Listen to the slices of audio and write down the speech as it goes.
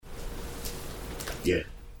Yeah.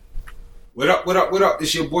 What up, what up, what up?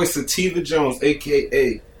 It's your boy Sativa Jones,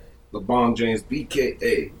 a.k.a. LeBron James,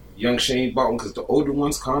 b.k.a. Young Shane Barton, because the older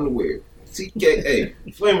one's kind of weird.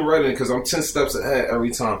 C.K.A. Flame Redding, because I'm 10 steps ahead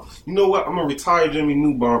every time. You know what? I'm going to retire Jimmy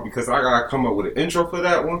Newborn because I got to come up with an intro for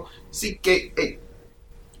that one. C.K.A.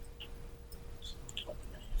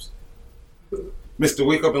 Mr.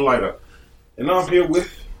 Wake Up and Light Up. And I'm here with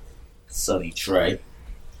Sonny Trey,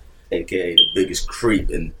 a.k.a. the biggest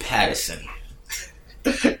creep in Patterson.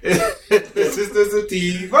 This is the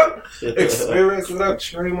Sativa Experience. What up,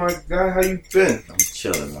 Trey, my guy? How you been? I'm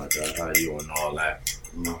chilling, my God. How you and all that?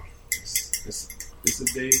 No, it's a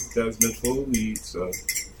day that's been full of weed, so I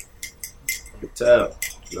can tell.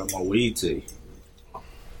 Got my weed tea.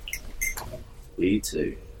 Weed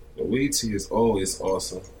tea. The weed tea is always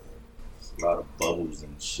awesome. There's a lot of bubbles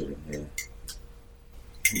and shit in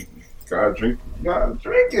here. Gotta drink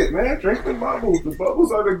it, man. Drink the bubbles. The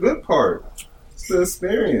bubbles are the good part. It's the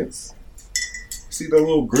experience. See the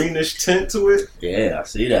little greenish tint to it? Yeah, I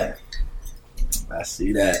see that.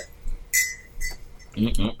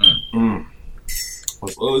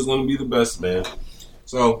 It's always gonna be the best, man.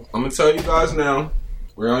 So I'm gonna tell you guys now.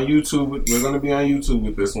 We're on YouTube. We're gonna be on YouTube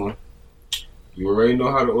with this one. You already know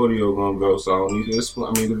how the audio gonna go, so I don't need to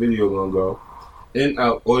explain. I mean, the video gonna go in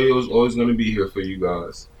out. Audio is always gonna be here for you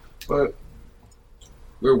guys, but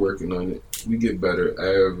we're working on it. We get better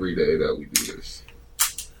every day that we do this.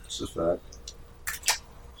 It's a fact.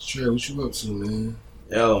 Trey, what you up to, man?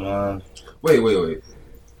 Yo, man. Wait.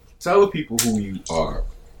 Tell the people who you are.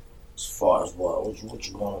 As far as what you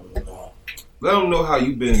want to know? Let them know how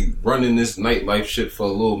you been running this nightlife shit for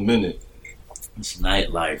a little minute. It's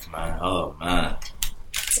nightlife, man. Oh, man.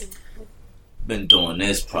 Been doing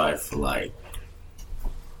this probably for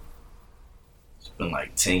it's been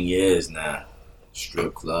 10 years now.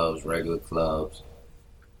 Strip clubs, regular clubs.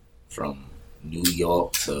 From New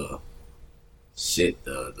York to shit,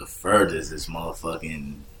 the furthest is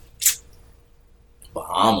motherfucking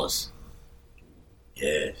Bahamas.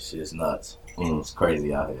 Yeah, shit's nuts. It's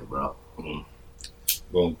crazy out here, bro.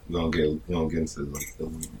 We're gonna get into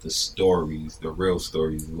the stories, the real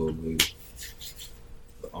stories a little bit.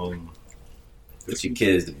 Put your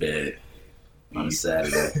kids to bed on a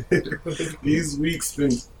Saturday. This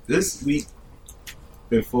week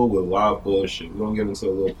been full with a lot of bullshit. We're gonna get into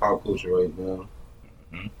a little pop culture right now.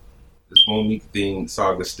 Mm-hmm. This Monique thing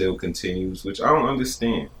saga still continues, which I don't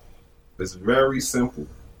understand. It's very simple.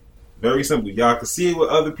 Very simple. Y'all can see it with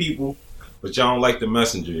other people, but y'all don't like the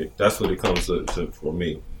messenger. That's what it comes to for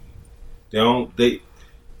me. Everybody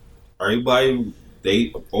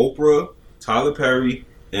Oprah, Tyler Perry,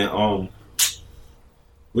 and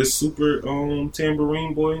what's Super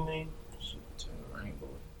Tambourine Boy name? Tambourine Boy.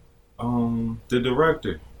 The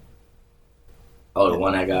director. Oh, the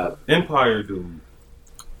one that got Empire dude.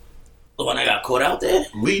 The one that got caught out there?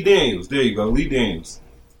 Lee Daniels. There you go, Lee Daniels.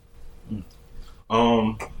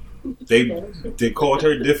 They called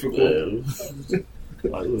her difficult.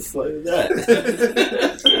 Why the fuck is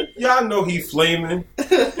that? Y'all know he flaming.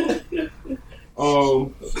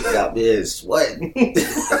 Got me sweating.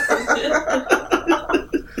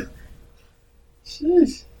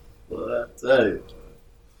 Sheesh. Well, I tell you.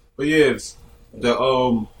 But yes,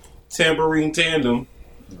 the Tambourine Tandem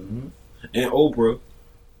and Oprah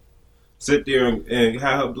sit there and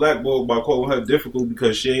have her blackballed by calling her difficult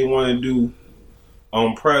because she ain't want to do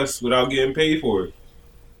press without getting paid for it,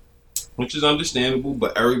 which is understandable.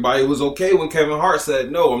 But everybody was okay when Kevin Hart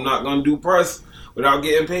said, "No, I'm not going to do press without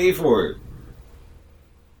getting paid for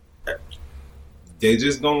it." They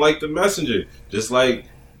just don't like the messenger. Just like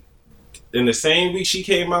in the same week she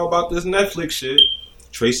came out about this Netflix shit,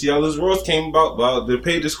 Tracy Ellis Ross came about the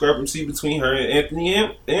pay discrepancy between her and Anthony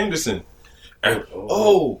Anderson. And,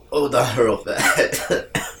 hold on real fast.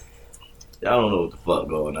 Y'all don't know what the fuck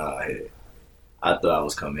going on here. I thought I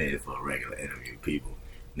was coming in for a regular interview, people.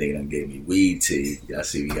 Nigga done gave me weed tea. Y'all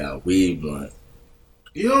see we got weed blunt.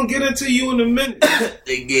 You don't get into you in a minute.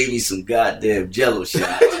 They gave me some goddamn Jello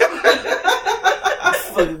shots. What the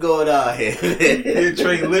fuck is going on here? Hey,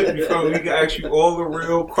 Trey Lip, before we can ask you all the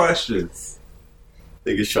real questions.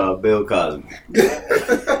 Nigga Sean Bill Cosby.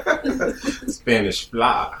 Spanish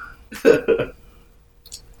fly. But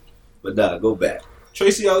nah, go back.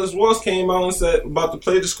 Tracy Ellis Ross came out and said about the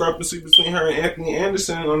pay discrepancy between her and Anthony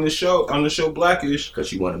Anderson on the show Blackish. Because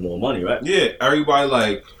she wanted more money, right? Yeah, everybody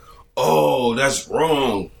like, oh, that's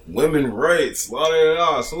wrong. Women rights, blah, blah,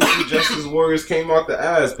 blah. Social justice warriors came out the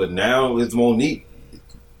ass, but now it's Monique.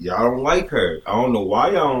 Y'all don't like her. I don't know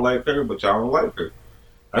why y'all don't like her, but y'all don't like her.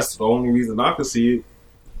 That's the only reason I can see it.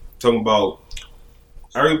 Talking about,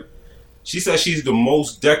 she said she's the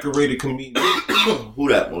most decorated comedian Who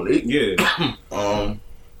that, Monique? Yeah.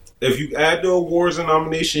 If you add the awards and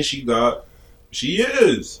nominations she got, she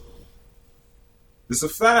is. It's a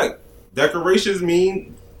fact. Decorations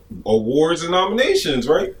mean awards and nominations,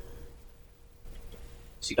 right?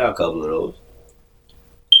 She got a couple of those.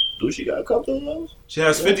 Do she got a couple of those? She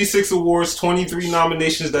has 56 awards, 23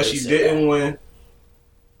 nominations that she didn't win.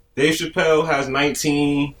 Dave Chappelle has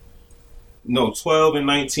 12 and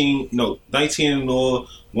 19. No, 19 and all,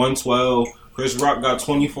 112. Chris Rock got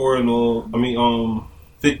 24 and all.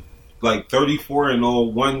 34 and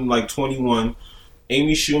all, 21.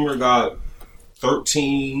 Amy Schumer got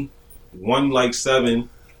 13, 7.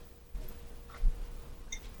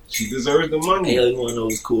 She deserves the money. Hey, you want to know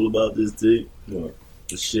what's cool about this, dude? What?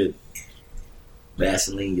 The shit.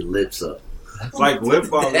 Vaseline your lips up. It's like lip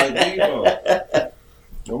balm, like Devo.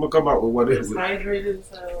 I'm gonna come out with what it's is it. Hydrated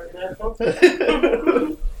right now.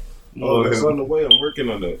 Oh, it's on the way. I'm working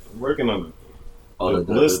on it. Oh, the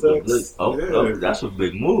blister. Oh, that's a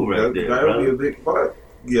big move right there. That would be a big fuck.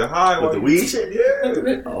 Get high with the weed shit?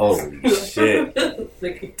 Yeah. Holy shit. Damn.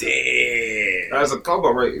 That's a come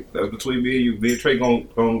up right. That's between me and you. Me and Trey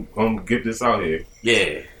gonna get this out here.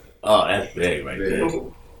 Yeah. Oh, that's big right there.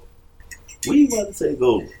 What you about to take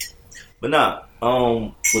over? But nah,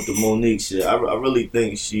 with the Monique shit, I really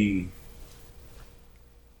think she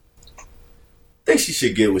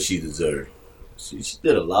should get what she deserved. She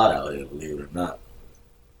did a lot out here, believe it or not.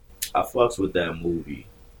 I fucks with that movie.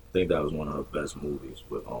 I think that was one of her best movies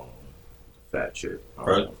with Fat Chick.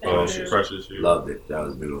 Precious. Loved it. That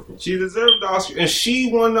was beautiful. She deserved the Oscar, and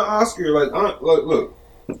she won the Oscar. Look.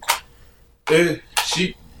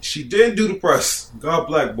 She didn't do the press, got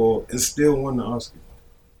blackballed, and still won the Oscar.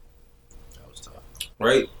 That was tough,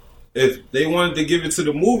 right? If they wanted to give it to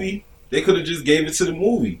the movie, they could have just gave it to the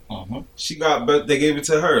movie. They gave it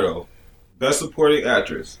to her though, Best Supporting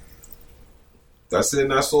Actress. That's it.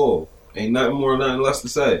 And that's all. Ain't nothing more, nothing less to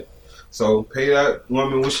say. So pay that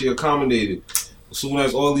woman what she accommodated. As soon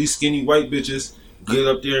as all these skinny white bitches get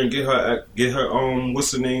up there and get her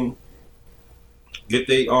what's her name? Get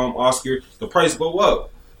they Oscar, the price go up.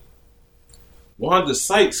 Wanda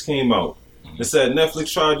Sykes came out and said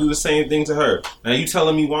Netflix tried to do the same thing to her. Now you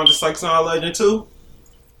telling me Wanda Sykes not a legend too?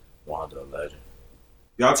 Wanda a legend.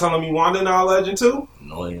 Y'all telling me Wanda not a legend too?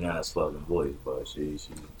 Annoying ass fucking voice, but she's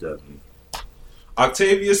definitely.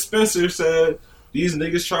 Octavia Spencer said these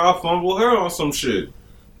niggas try to fumble her on some shit.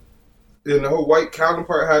 And her white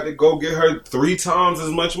counterpart had to go get her 3 times as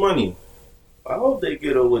much money. I hope they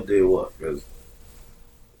get her what they want, because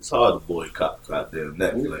it's hard to boycott goddamn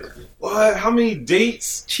Netflix. What? How many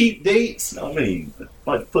dates? Cheap dates? How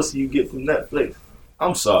much pussy you get from Netflix?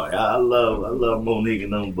 I'm sorry. I love Monique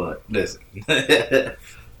and them, but listen.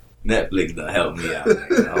 Netflix done help me out, man.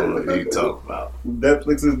 I don't know what you talking about.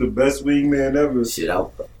 Netflix is the best wingman ever. Shit, I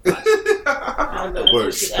the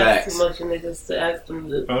word she asks too much of niggas to ask them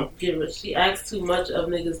to get rid. She asks too much of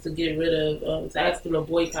niggas to get rid of. To ask them to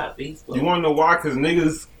boycott Facebook. You want to know why? Because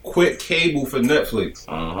niggas quit cable for Netflix.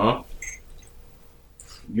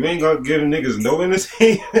 You ain't gonna give niggas no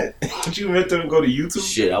entertainment. But you meant them to go to YouTube?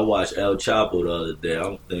 Shit, I watched El Chapo the other day.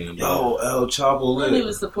 I'm thinking about El Chapo lit. They don't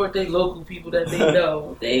even support their local people that they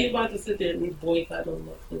know. They ain't about to sit there and boycott on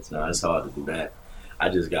Netflix. Nah, it's hard to do that. I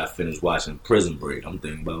just got finished watching Prison Break. I'm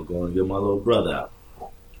thinking about going to get my little brother out.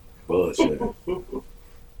 Bullshit.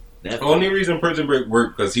 The only reason Prison Break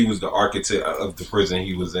worked because he was the architect of the prison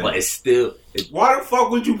he was in. But it's still... Why the fuck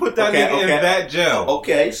would you put that nigga in that jail?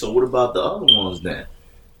 Okay, so what about the other ones then?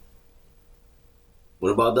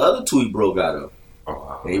 What about the other 2 he broke out of?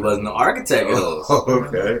 He wasn't the architect of those.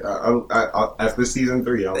 Okay. I, after season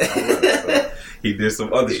 3, I so he did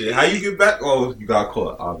some other shit. How you get back? Oh, you got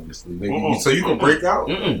caught, obviously. So you can break out?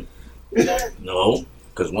 No,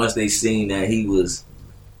 because once they seen that he was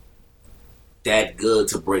that good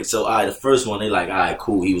to break. So, the first one, they like,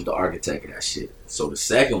 cool, he was the architect of that shit. So the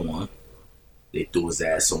second one, they threw his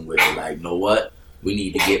ass somewhere. Like, know what? We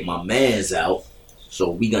need to get my mans out. So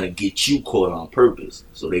we gonna get you caught on purpose,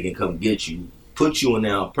 so they can come get you, put you in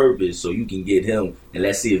there on purpose, so you can get him, and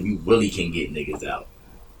let's see if you really can get niggas out.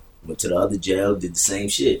 Went to the other jail, did the same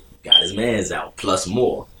shit, got his mans out, plus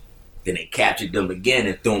more. Then they captured them again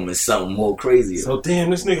and threw him in something more crazier. So damn,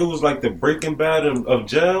 this nigga was like the Breaking Bad of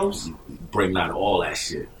jails? Bring out all that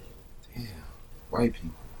shit. Damn, white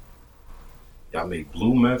people. Y'all make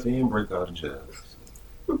blue meth and break out of jails.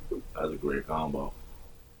 That's a great combo.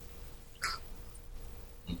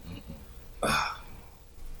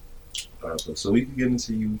 So we can get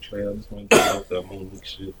into you, Trey. I just want to get out that Monique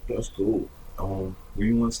shit. That's cool. Where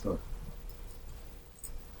you want to start?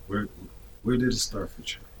 Where did it start for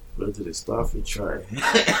Trey? Where did it start for Trey?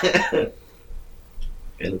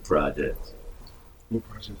 In the projects. What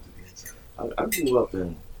projects did he inside? I grew up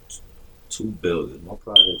in 2 buildings. My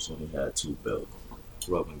projects only had 2 buildings. I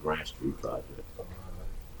grew up in Grand Street Project.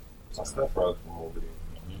 My stepfather from over there.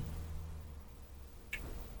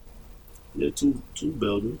 Yeah, two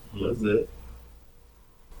buildings. That's it.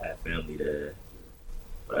 I had family there.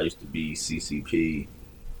 But I used to be CCP.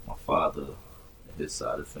 My father and his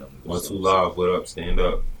side of the family. 1 2 Live, what up? Stand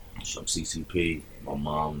up. From CCP. My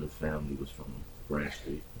mom and the family was from Grand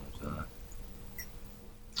Street. You know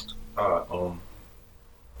what I'm saying?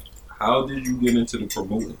 How did you get into the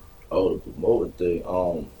promoting? Oh, the promoting thing.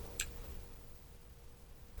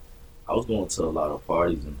 I was going to a lot of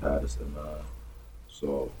parties in Patterson,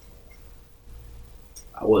 so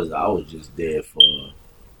I was just there for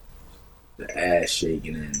the ass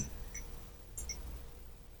shaking and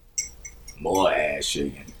more ass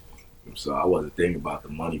shaking. So I wasn't thinking about the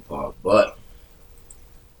money part, but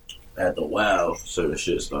after a while, certain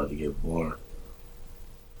shit started to get boring.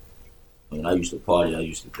 When I used to party, I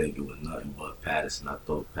used to think it was nothing but Patterson. I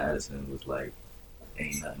thought Patterson was like,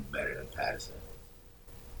 ain't nothing better than Patterson.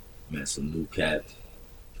 Met some new cats.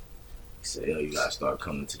 He said, yo, you gotta start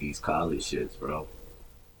coming to these college shits, bro.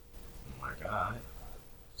 I'm like, alright.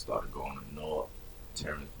 Started going to North,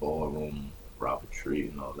 Terrence Ballroom, Robert Tree,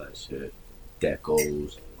 and all that shit.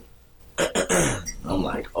 Decos. I'm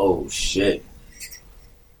like, oh shit.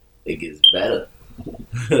 It gets better.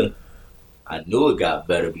 I knew it got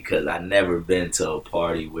better because I never been to a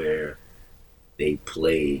party where they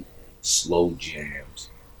played slow jams,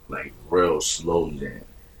 like real slow jams,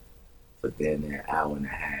 but then an hour and a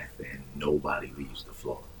half and nobody leaves the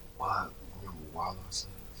floor. Why? Remember Wild Says?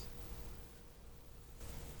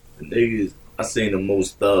 The niggas, I seen the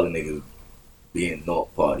most thug niggas be in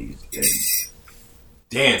North parties and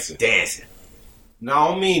dancing. No, I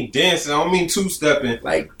don't mean dancing. I don't mean two-stepping.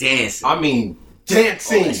 Like dancing. I mean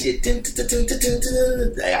dancing. All that shit.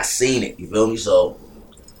 Like, I seen it. You feel me? So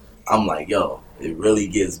I'm like, yo, it really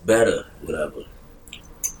gets better. Whatever.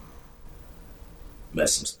 Met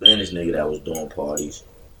some Spanish nigga that was doing parties.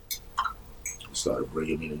 He started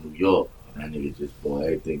bringing me to New York. And that nigga just brought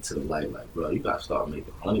everything to the light. Like, bro, you gotta start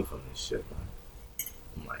making money from this shit, man.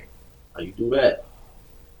 I'm like, how you do that?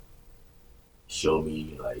 Show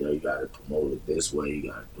me, like, yo, you gotta promote it this way, you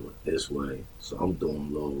gotta do it this way. So I'm doing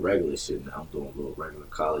a little regular shit now. I'm doing a little regular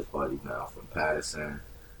college parties now from Patterson. You know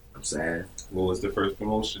what I'm saying? What was the first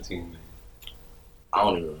promotion team name? I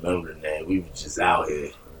don't even remember the name. We were just out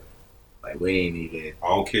here. Like, we ain't even... I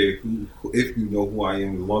don't care if you know who I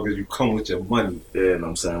am, as long as you come with your money. Yeah, you know what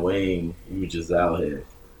I'm saying? We were just out here.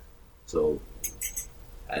 So,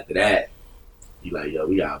 after that, you like, yo,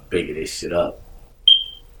 we gotta bigger this shit up.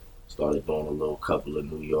 Started doing a little couple of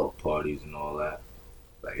New York parties and all that.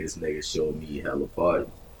 Like, this nigga showed me hella parties.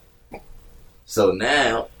 So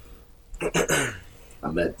now,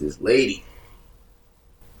 I met this lady.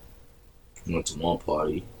 Went to one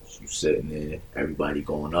party. She was sitting there, everybody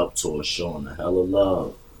going up to her, showing her hella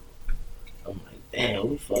love. I'm like, damn, who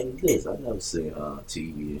the fuck is this? I never seen her on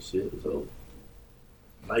TV and shit. So,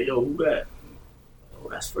 I'm like, yo, who that? Oh,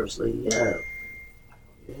 that's First Lady Ab. Like,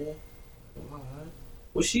 yeah? Alright.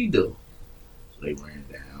 What she do? So they ran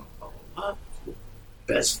down. Oh, what?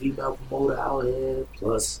 Best female promoter out here.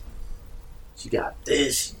 Plus, she got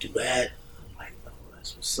this, she do that. I'm like, oh,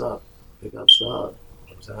 that's what's up. Pick up stuff. You know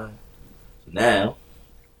what I'm saying? So now,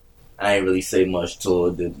 I ain't really say much to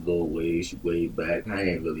her. Did the little wave, she waved back. I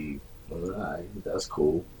ain't really, well, alright, that's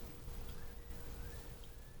cool.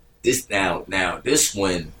 This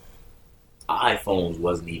when iPhones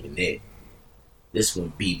wasn't even it. This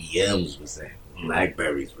when BBMs was in.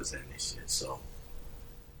 Blackberries was in this shit, so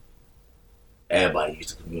everybody used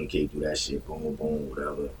to communicate through that shit, boom, boom,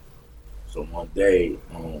 whatever. So one day,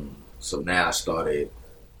 so now I started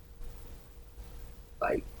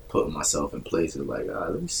like putting myself in places like,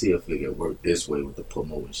 let me see if it can work this way with the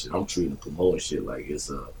promoting shit. I'm treating the promoting shit like it's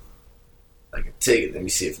like a ticket. Let me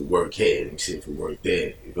see if it work here. Let me see if it work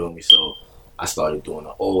there. You feel me? So I started doing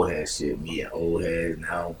the old head shit. Me and old heads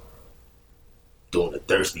now. Doing the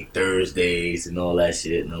Thirsty Thursdays and all that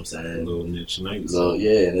shit, you know what I'm saying? Little niche nights. So,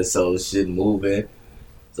 yeah, and so shit moving.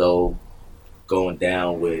 So, going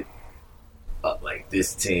down with, like,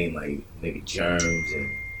 this team, like, nigga Germs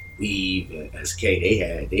and Weave and SK,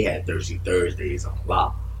 they had Thirsty Thursdays on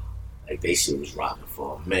lock. Like, they shit was rocking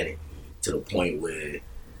for a minute. To the point where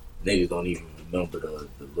niggas don't even remember the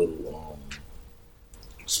little,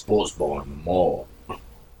 sports bar in the mall.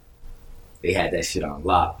 They had that shit on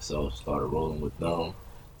lock, so I started rolling with them,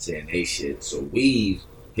 saying they shit. So Weave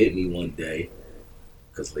hit me one day,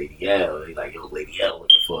 cause Lady L, they like, yo, Lady L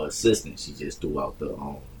looking for an assistant. She just threw out the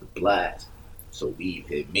blast. So Weave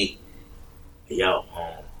hit me. Hey, yo,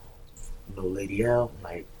 you know Lady L? I'm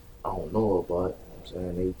like, I don't know her, but I'm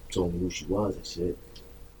saying they told me who she was and shit.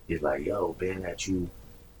 He's like, yo, being that you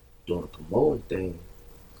doing a promoting thing,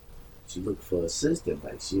 she looking for an assistant.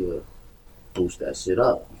 Like, she'll boost that shit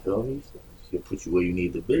up. You feel me? She'll put you where you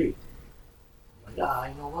need to be. I'm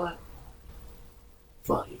like, you know what?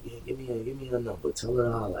 Fuck it, yeah, give me her number. Tell her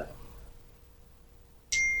to holler at me.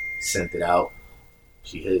 Sent it out.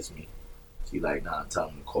 She hits me. She like, nah, tell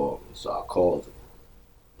him to call me. So I called her.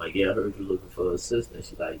 Like, yeah, I heard you looking for an assistant.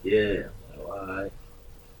 She like, yeah. I'm like, all right.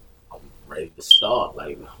 I'm ready to start.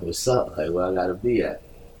 Like, what's up? Like, where I gotta be at?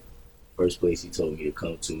 First place she told me to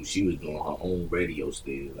come to, she was doing her own radio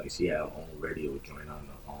station. Like, she had her own radio joint on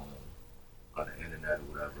the internet or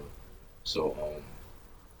whatever. So,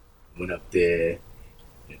 went up there,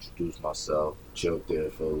 introduced myself, chilled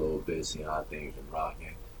there for a little bit, seeing how things were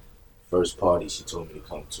rocking. First party she told me to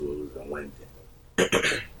come to, it was in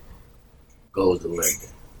Linden. Goes to Linden.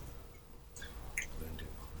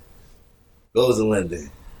 Goes to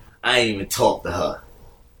Linden. I ain't even talk to her.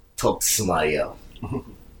 Talk to somebody else.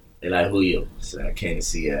 They like, who you? I said, I came to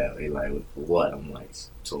see her. They like, for what? I'm like, she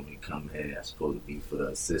told me to come here. I'm supposed to be for the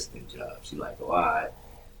assistant job. She like, oh, all right.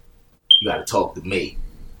 You gotta talk to me.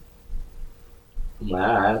 I'm like,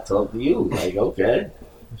 all right, I'll talk to you. Like, okay.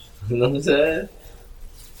 You know what I'm saying?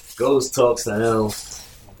 Goes talks to him.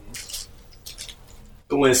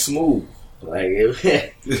 It went smooth. Like,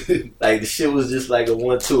 like the shit was just like a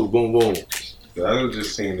 1-2, boom, boom. I was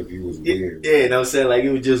just saying if he was weird. Yeah, you know what I'm saying? Like,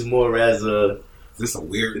 it was just more as a... This a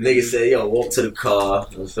weird... The nigga said, yo, walk to the car.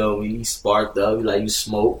 You feel me? He sparked up. He like, you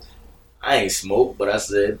smoke. I ain't smoke, but I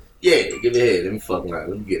said, yeah, give it here. Let me fuck around.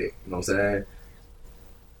 Let me get it. You know what I'm saying?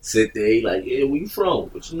 Sit there. He like, yeah, where you from?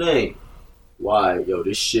 What's your name? Why? Yo,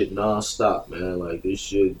 this shit non-stop, man. Like, this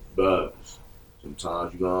shit buzz.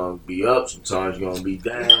 Sometimes you're gonna be up, sometimes you're gonna be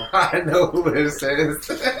down. I know what it says.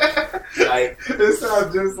 Like, it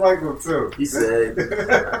sounds just like him, too. He said,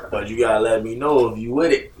 but you gotta let me know if you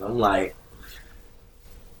with it. I'm like,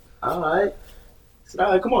 alright. He said,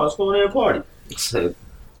 alright, come on, let's go in there and party. I said,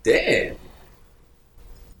 damn.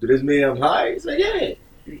 Do this mean I'm high? He said, yeah.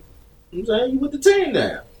 I'm saying, you with the team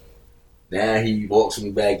now. Now he walks me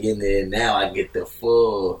back in there, and now I get the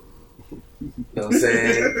full... You know what I'm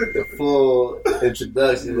saying? The full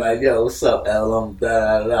introduction, like, yo, what's up, L? I'm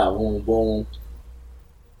da-da-da, boom, boom.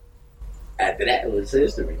 After that, it was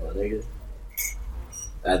history, my nigga.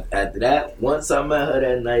 After that, once I met her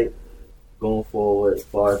that night, going forward, as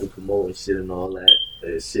far as the promoting shit and all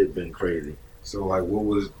that shit been crazy. So, like, what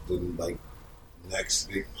was the, like, next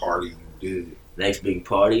big party you did? Next big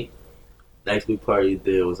party you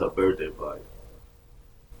did was her birthday party.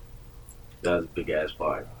 That was a big-ass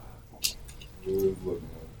party. What was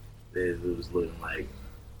it looking like?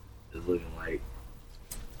 It was looking like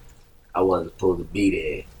I wasn't supposed to be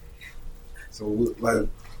there. So, like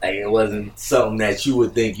it wasn't something that you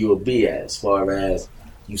would think you would be at, as far as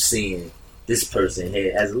you seeing this person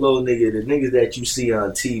here. As a little nigga, the niggas that you see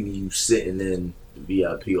on TV, you sitting in the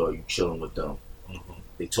VIP or you chilling with them. Mm-hmm.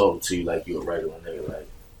 They talking to you like you a regular nigga, like,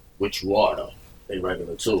 which you are though. They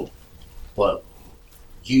regular too. But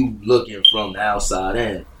you looking from the outside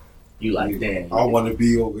in, you like, damn. I want to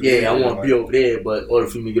be over there. Yeah, I want to be over there, but in order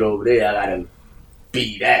for me to get over there, I gotta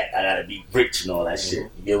be that. I gotta be rich and all that shit.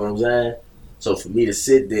 You get what I'm saying? So for me to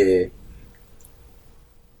sit there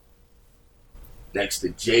next to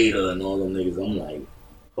Jada and all them niggas, I'm like,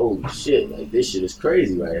 holy shit, like, this shit is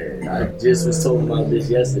crazy right here. I just was talking about this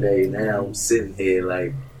yesterday, and now I'm sitting here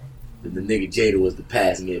like, if the nigga Jada was to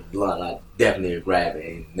pass me a blunt, I definitely would grab it,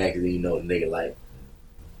 and next thing you know, the nigga like,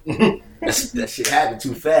 that shit happened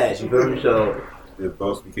too fast, you feel me? So it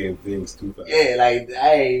both became things too fast. Yeah, like,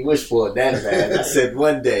 I ain't wish for it that fast. I said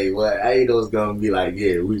one day, but I ain't know it's gonna be like,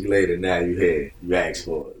 yeah, a week later, now you here, you asked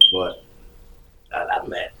for it. But I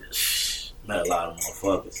met a lot of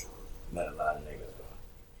motherfuckers, met a lot of niggas,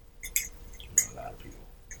 met a lot of people.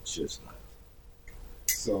 It's just nice.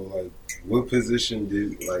 So, like, what position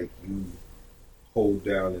did, like, you hold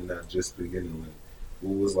down in that just beginning? Like,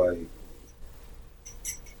 what was, like,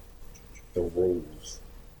 the roles?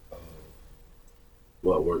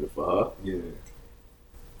 What, working for her? Yeah.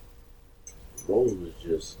 Roles was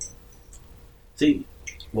just... See,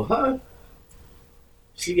 with her,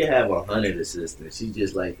 she can have 100 assistants. She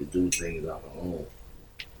just like to do things on her own.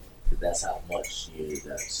 Cause that's how much she is.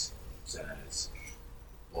 That's as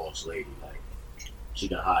boss lady. Like, she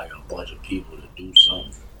can hire a bunch of people to do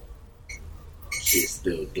something. She'll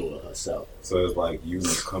still do it herself. So it's like you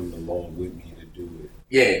coming along with me to do it.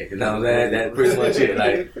 Yeah, you know what I'm saying? That's pretty much it.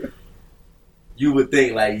 Like, you would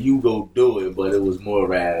think like you go do it, but it was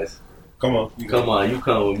more as Come on. You come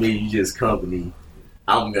with me, you just company.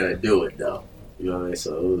 I'm gonna do it though. You know what I mean?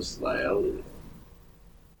 So it was like,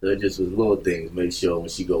 there just was little things. Make sure when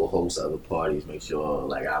she go host other parties, make sure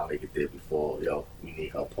like I'll make it there before, we need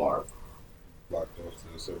her part. Locked off to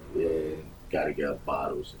the certain. Yeah, gotta get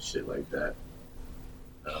bottles and shit like that.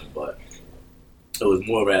 But it was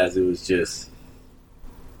more as it was just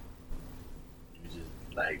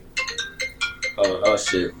like, her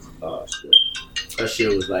shit. Oh shit. Her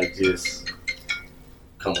shit was like just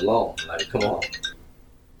come along, like come on.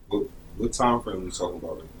 What time frame we talking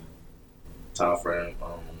about right now? Time frame,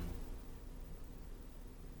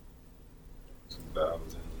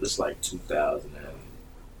 2000. It's like 2009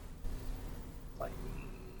 or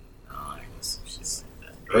some shit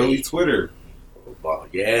like that. Early Twitter.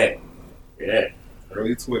 Yeah.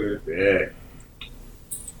 Early Twitter. Yeah.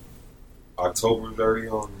 October 30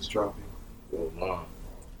 on is dropping. Oh, wow.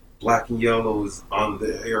 Black and Yellow is on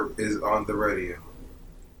the air, is on the radio.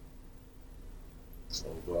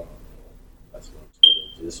 Oh wow. That's what Twitter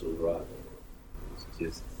just was rocking. It was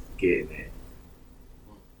just getting it.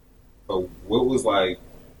 So what was like?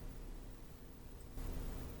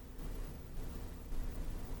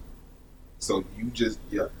 So you just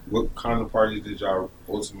what kind of party did y'all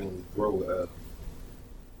ultimately throw at?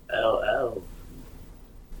 L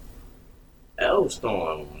was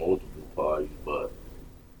throwing multiple parties, but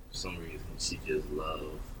for some reason she just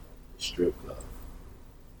loved the strip club.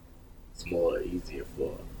 It's more easier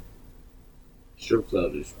for her. Strip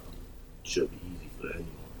club should be easy for anyone.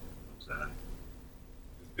 You know what I'm saying?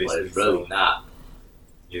 But it's really not.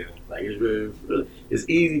 Yeah. Like it's really, it's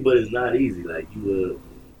easy, but it's not easy. Like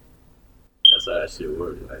that's how that shit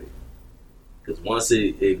works. Like, cause once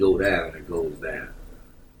it go down, it goes down.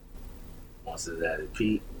 Once it's at its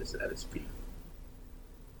peak, it's at its peak.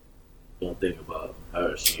 Don't think about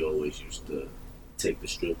her. She always used to take the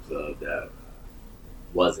strip club that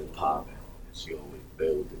wasn't popping, and she always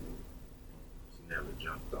built it. She never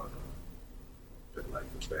jumped on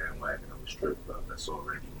like the bandwagon of a strip club that's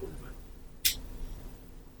already moving.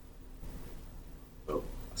 So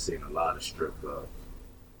I've seen a lot of strip clubs.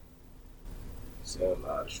 I've seen a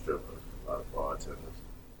lot of strippers, a lot of bartenders.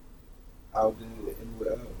 How did it end with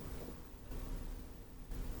L?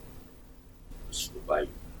 Like,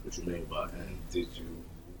 what you mean by that? Did you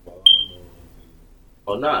move on?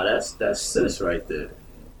 Oh nah, that's sis right there.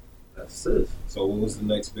 That's sis. So what was the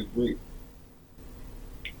next big break?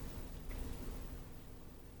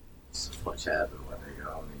 So much happened, my nigga.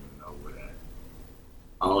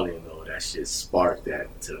 I don't even know that shit sparked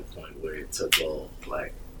that to the point where it took off.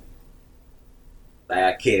 Like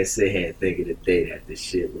I can't sit here and think of the day that this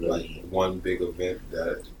shit really. Like one big event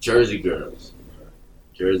that Jersey Girls.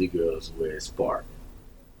 Jersey Girls where it sparked.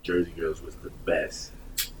 Jersey Girls was the best,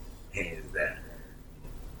 hands down.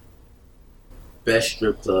 Best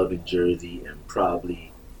strip club in Jersey, and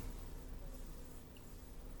probably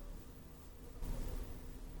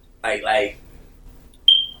like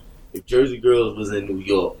if Jersey Girls was in New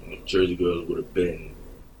York, Jersey Girls would have been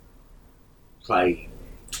probably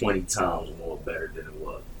 20 times more better than it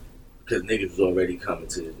was, because niggas was already coming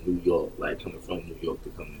to New York, like coming from New York to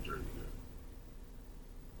come to Jersey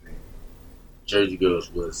Girls. Jersey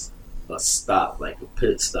Girls was a stop, like a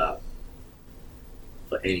pit stop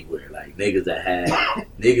for anywhere. Like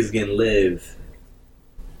niggas can live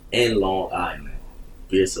in Long Island,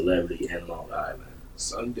 be a celebrity in Long Island.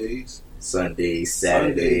 Sundays,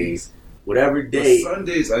 Saturdays, whatever day.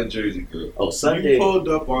 Sundays at Jersey Girl. Oh, Sunday. You pulled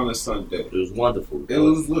up on a Sunday. It was wonderful. It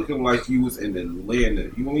was looking like you was in Atlanta.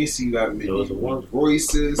 You only see that many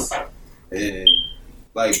voices and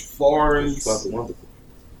like foreigns. It was fucking wonderful.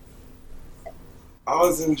 I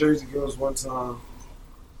was in Jersey Girls one time.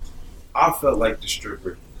 I felt like the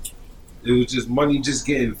stripper. It was just money just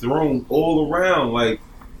getting thrown all around, like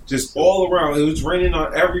just all around. It was raining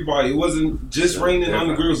on everybody. It wasn't just raining on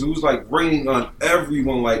the girls. It was like raining on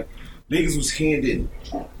everyone. Like niggas was handing,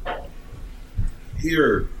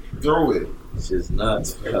 here, throw it. It's just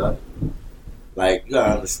nuts, bro. Like, you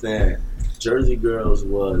gotta understand, Jersey Girls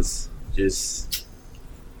was just,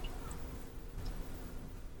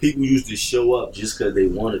 people used to show up just because they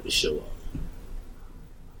wanted to show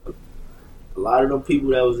up. A lot of them people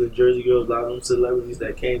that was in Jersey Girls, a lot of them celebrities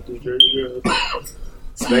that came through Jersey Girls,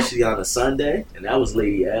 especially on a Sunday, and that was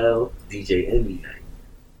Lady L, DJ Envy night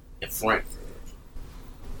in Frankfurt.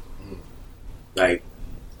 Like,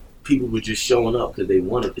 people were just showing up because they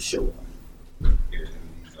wanted to show up.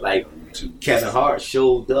 Like, Kevin Hart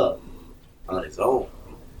showed up on his own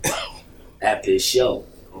after his show.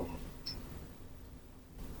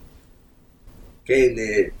 Came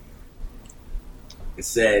there and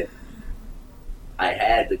said, I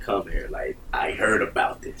had to come here. Like, I heard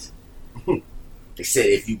about this. They said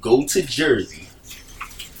if you go to Jersey,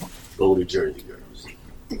 go to Jersey Girls.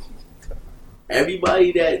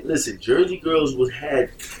 Everybody that, listen, Jersey Girls was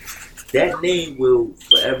had, that name will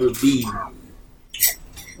forever be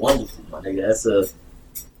wonderful, my nigga. That's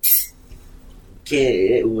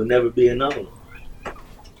it will never be another one.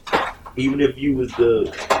 Even if you was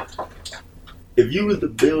to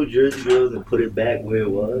build Jersey Girls and put it back where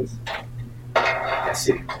it was, that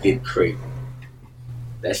shit would get crazy.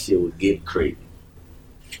 That shit would get crazy.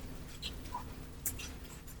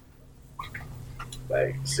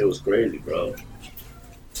 Like, shit was crazy, bro.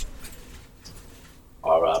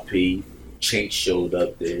 R.I.P. Chink showed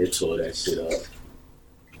up there, tore that shit up.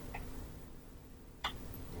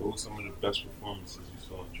 What were some of the best performances you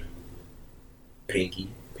saw in Jersey?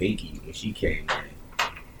 Pinky, when she came in.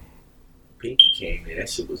 Pinky came in, that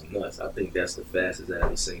shit was nuts. I think that's the fastest I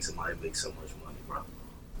ever seen somebody make so much money, bro.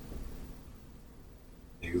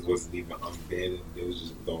 Niggas wasn't even unbanded, they was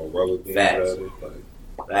just throwing rubber bands Facts. at it. Like,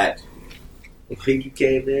 Facts. When Pinky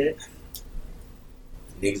came in,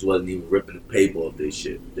 niggas wasn't even ripping the paper off this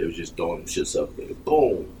shit. They was just throwing them shits up there.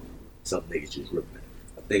 Boom. Some niggas just ripping it.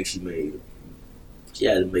 I think she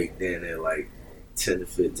had to make damn near like 10 to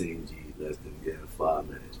 15 G's less than 5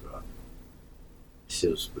 minutes, bro.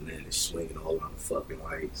 Shit was bananas, swinging all around the fucking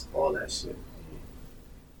lights, all that shit.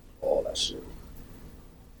 All that shit.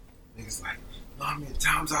 niggas like, know how many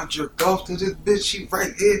times I jerked off to this bitch? She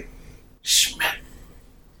right here. Smack.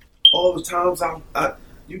 All the times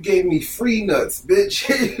you gave me free nuts, bitch.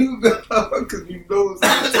 You go, cause you know it's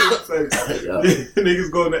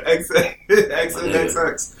niggas going to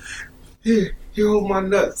XXX. Here hold my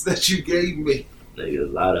nuts that you gave me. Nigga,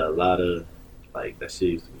 a lot of, like, that shit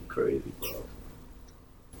used to be crazy, bro.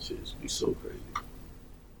 That shit used to be so crazy.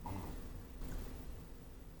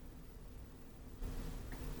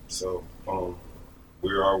 So,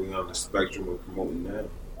 where are we on the spectrum of promoting now?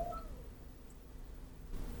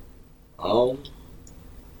 I don't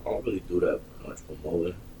really do that much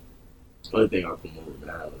promoting. The only thing I promote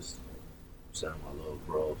now is sending my little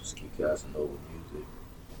bro, just keep casting over music.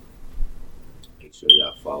 Make sure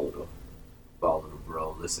y'all follow the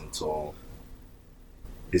bro, listen to him.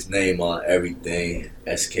 His name on everything,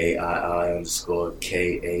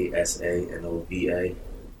 SKII_KASANOVA.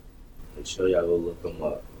 Make sure y'all go look him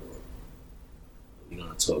up. We're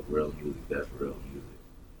gonna talk real music, that's real music.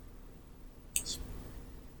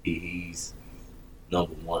 He's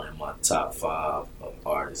number one in my top 5 of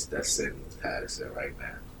artists that's in Patterson right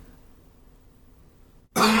now.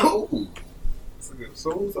 Oh!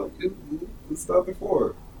 So who's up? Who's the other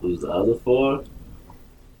 4? Who's the other 4?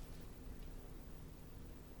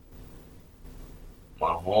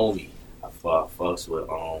 My homie. I fucks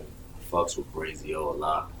with Brazio a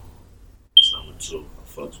lot. That's number 2. I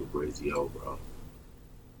fucks with Brazio, bro.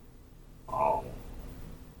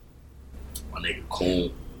 My nigga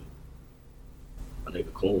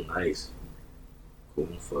Coon nice.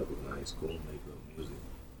 Coon fucking nice. Coon make good music.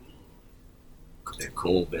 And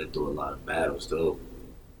Coon been through a lot of battles too.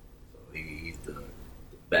 So he's the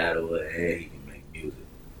battler and he can make music.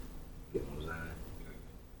 You know what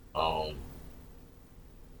I'm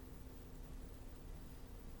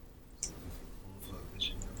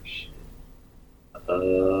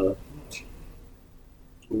saying?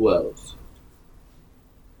 Who else?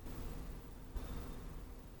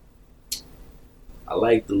 I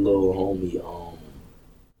like the little homie,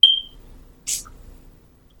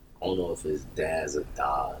 I don't know if it's Daz or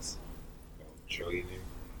Daz. Trillionaire.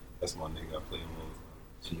 That's my nigga. I play him all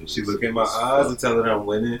the time. She look in my eyes and tell her I'm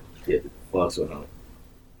winning. Yeah, fucks with him.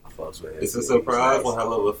 I fucks with him. It's a surprise when I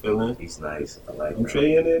love a feeling. He's nice. I like him. I'm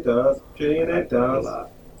Trillionaire, Daz. Trillionaire, Daz.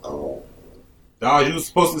 Daz, you was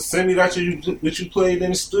supposed to send me that what you played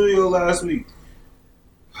in the studio last week.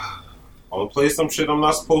 I'm gonna play some shit I'm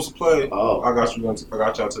not supposed to play. Oh, I got y'all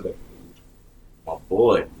today. My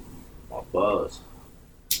boy, my buzz,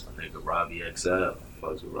 my nigga Robbie XL.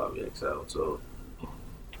 Fucks with Robbie XL too.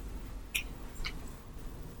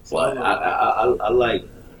 But I like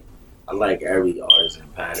every artist in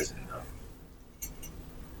Patterson though.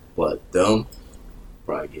 But them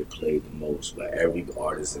probably get played the most. But every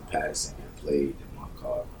artist in Patterson get played in my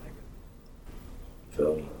car, my nigga. You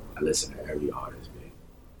feel me? I listen to every artist, man.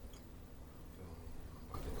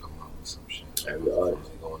 Some shit. Every artist.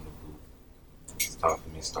 Go in the booth. It's time for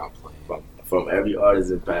me to stop playing. From every artist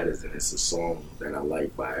in Patterson, it's a song that I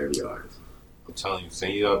like by every artist. I'm telling you,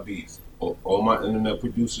 send y'all beats. All my internet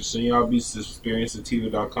producers, send y'all beats to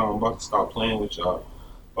experienceativa.com. I'm about to stop playing with y'all.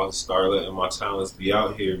 About to start letting my talents be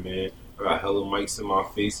out here, man. I got hella mics in my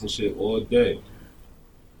face and shit all day.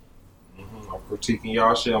 I'm critiquing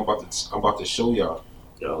y'all shit. I'm about to show y'all.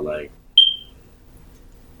 Yo, like,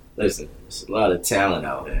 listen, there's a lot of talent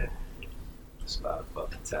out here. There's a lot of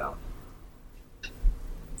fucking talent.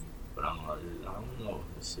 But I don't know.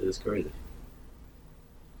 This shit is crazy.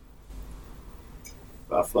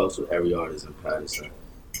 I fucks with every artist in Patterson.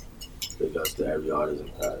 Big ups to every artist in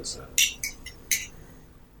Patterson.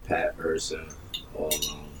 Pat Urson, all of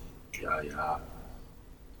them. Yeah.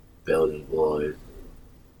 Building Boys.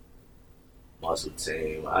 Muscle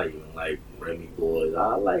Team. I even like Remy Boys.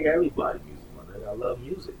 I like everybody's music, my nigga. I love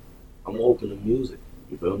music. I'm open to music.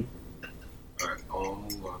 You feel me? Alright, I'll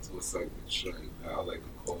move on to a segment show I like to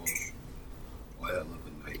call What Hell of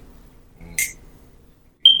a Night.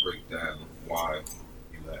 You break down why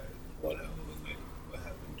you had What Hell of a Night. What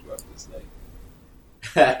happened throughout this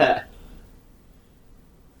night?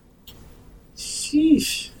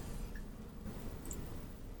 Sheesh.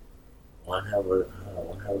 One hell of a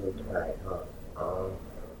night, huh?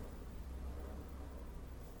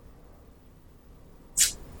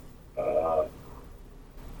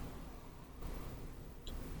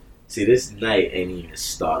 See, this night ain't even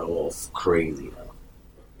start off crazy though.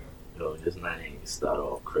 Yo, this night ain't even start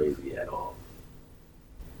off crazy at all.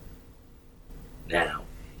 Now,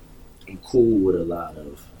 I'm cool with a lot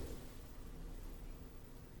of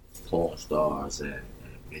porn stars and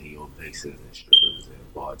video vixens and strippers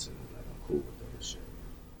and bartenders. Like, I'm cool with that shit.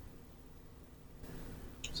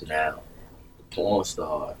 So now, the porn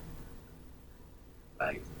star,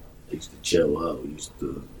 like, I used to chill out. When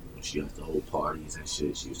she used to hold parties and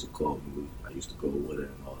shit, she used to call me. I used to go with her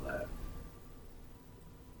and all that.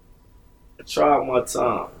 I tried my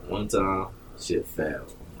time. One time, shit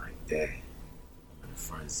failed. I'm like, damn, I'm in the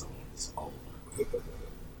friend zone. It's over.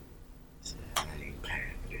 I ain't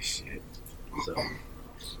paying for this shit. So,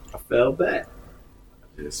 I fell back.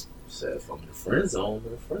 I just said, if I'm in the friend zone, I'm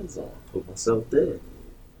in the friend zone. Put myself there.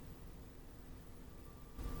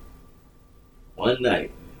 One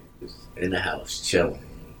night, just in the house, chilling.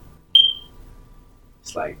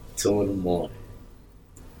 It's like 2 a.m.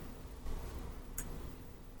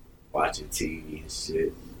 Watching TV and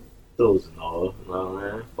shit. Dozing off, you know what I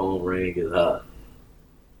mean? Phone ring is up.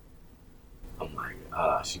 I'm like,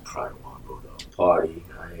 she probably want to go to a party.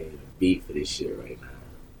 I ain't even beat for this shit right now.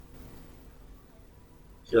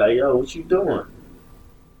 She's like, yo, what you doing?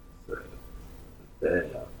 I said, damn,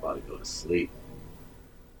 I'm about to go to sleep.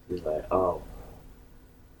 She's like, oh,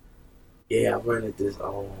 yeah, I rented this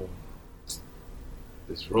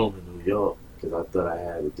room in New York because I thought I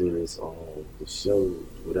had to do this the show,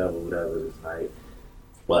 whatever this night.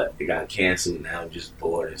 But it got canceled. Now I'm just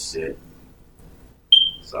bored and shit.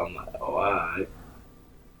 So I'm like, oh, alright.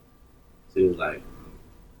 She was like,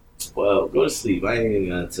 well, go to sleep. I ain't even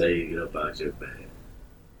gonna tell you to get up out your bed.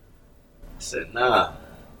 I said, nah.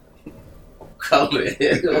 I'm coming.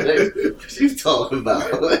 What you talking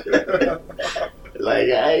about? Like,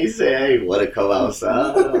 I ain't say I ain't want to come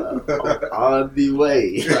outside. I'm on the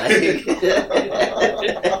way. Like,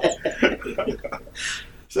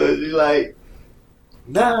 so she's like,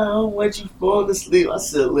 nah, I don't want you falling asleep. I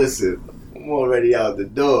said, listen, I'm already out the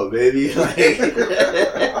door, baby. Like,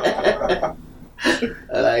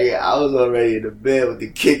 I was already in the bed with the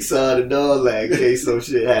kicks on and all that in case some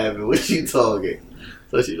shit happened. What you talking?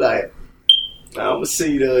 So she's like, nah, I'm going to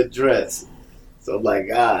send you the address. So I'm like,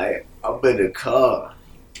 alright, I'm in the car.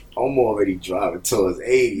 I'm already driving towards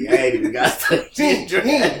 80. I ain't even got to drive.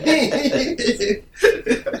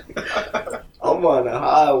 I'm on the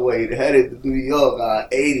highway headed to New York on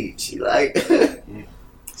 80. She like,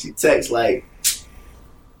 she texts like,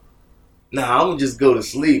 nah, I'm gonna just go to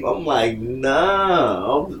sleep. I'm like,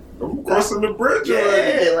 nah, I'm crossing the bridge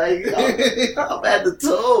already. Like, I'm at the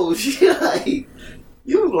toll. She like,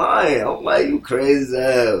 you lying. I'm like, you crazy as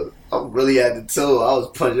hell. I'm really at the toll. I was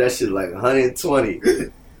punching that shit like 120.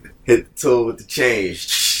 Hit the toll with the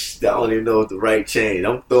change. I don't even know what the right change.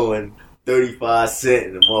 I'm throwing 35 cents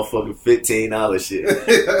in the motherfucking $15 shit.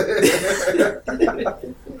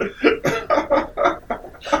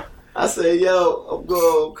 I said, yo, I'm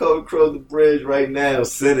going to come across the bridge right now.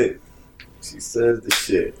 Send it. She says the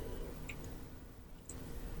shit.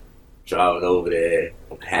 Driving over there.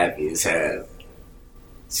 I'm happy as hell.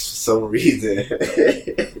 For some reason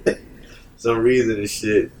and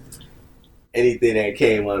shit. Anything that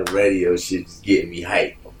came on the radio shit just getting me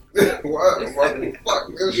hyped.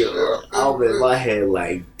 I'm in my head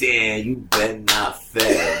like, damn, you better not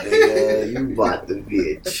fail, nigga. You about to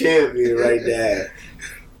be a champion right now.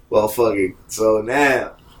 Well, fucking. So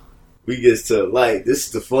now we get to the light. This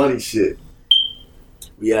is the funny shit.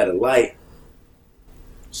 We had a light.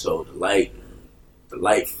 So the light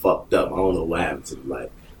fucked up. I don't know what happened to the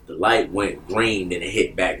light. The light went green, then it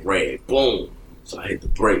hit back red. Boom. So I hit the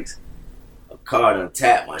brakes. A car done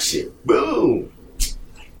tapped my shit. Boom.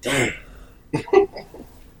 Damn.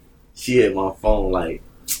 She hit my phone like,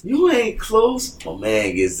 you ain't close. My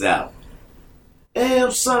man gets out.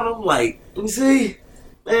 Damn, son. I'm like, let me see.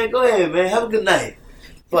 Man, go ahead, man. Have a good night.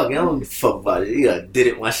 Fuck it, I don't give a fuck about it. You gotta did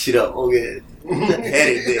it my shit up. Okay.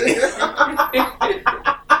 Headed it.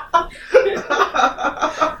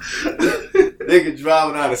 Nigga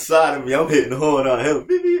driving out the side of me. I'm hitting the horn on him.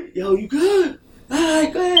 Yo, you good?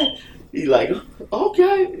 Alright, go ahead. He like,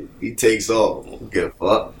 okay. He takes off. I don't give a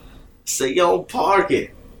fuck. Say, yo, I'm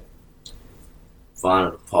parking.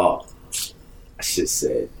 Find the park. I shit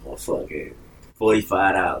said, motherfucking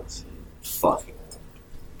 $45. Fuck it.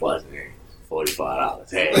 Wasn't it?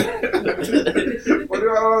 $45. Hey.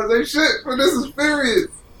 $45 ain't shit for this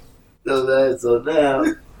experience. So now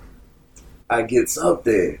I gets up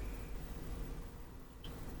there.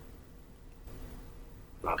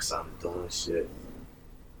 Roxanne doing shit.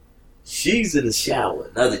 She's in the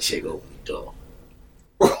shower. Another chick opened the door.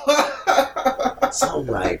 So I'm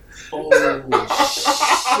like, oh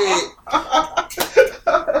shit.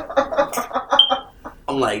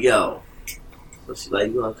 I'm like, yo. So she's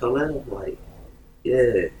like, you wanna come in? I'm like,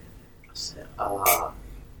 yeah. I said, I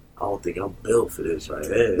don't think I'm built for this right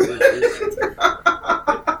here.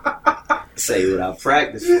 Say what I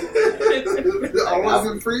practiced for. I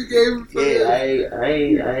wasn't pre-game for yeah, I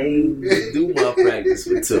ain't do my practice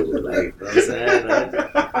for two. Like, you know what I'm saying?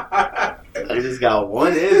 I just got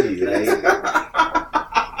one in me. Like,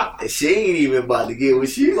 and she ain't even about to get what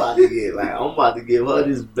she about to get. Like, I'm about to give her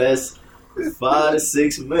this best 5 to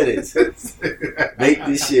 6 minutes. Make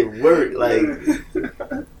this shit work. Like,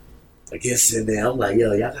 I get sitting there. I'm like,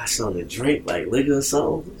 yo, y'all got something to drink? Like, liquor or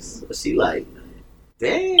something? So she like,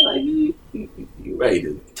 damn, like, you ready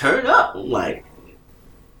to turn up? I'm like,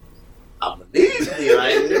 I'm gonna need you.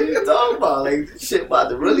 Like, what are you talking about? Like, this shit about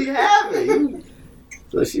to really happen.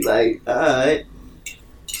 So she like, alright.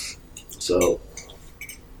 So,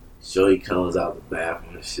 Shorty comes out the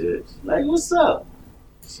bathroom and shit. She's like, what's up?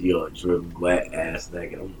 She all dripping wet ass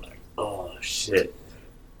naked. I'm like, oh shit. I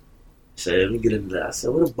said, let me get in there. I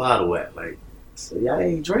said, where the bottle at? Like, I said, y'all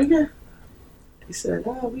ain't drinking? He said,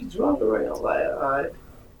 nah, we drunk already. I'm like, alright.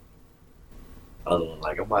 Other one,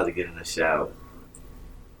 like, I'm about to get in the shower.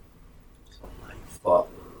 So I'm like, fuck.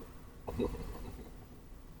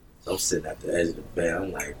 So I'm sitting at the edge of the bed.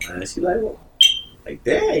 I'm like, man, she like, what? Like,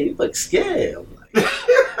 damn, you look scared. I'm like,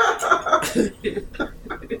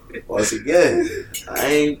 once again, I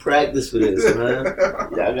ain't practiced for this, man.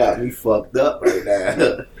 Y'all got me fucked up right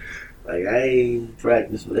now. Like, I ain't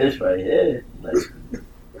practiced for this right here. Like,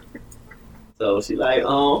 so she like,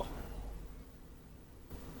 well,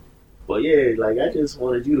 yeah, like, I just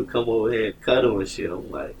wanted you to come over here and cuddle and shit.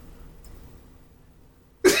 I'm like,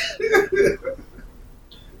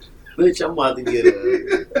 bitch, I'm about to get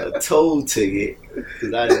a toll ticket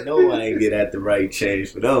because I didn't know I ain't get at the right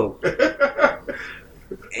change for them.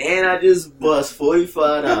 And I just bust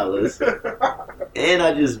 $45. And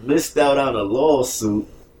I just missed out on a lawsuit.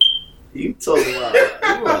 You talking about,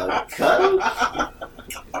 you want to cuddle?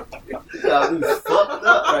 You got me fucked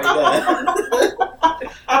up right now.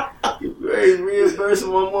 You ready to reimburse my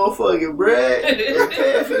motherfucking bread? You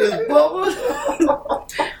paying for this bubble?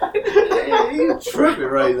 Man, you tripping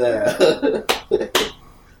right now.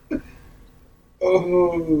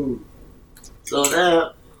 Oh. So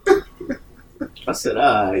now, I said,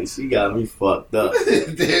 alright, she got me fucked up.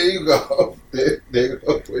 There you go. There you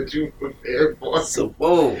go. What you prepared for. So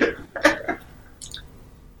boom.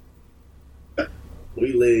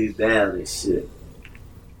 We laid down and shit.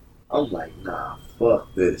 I'm like, nah,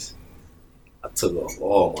 fuck this. I took off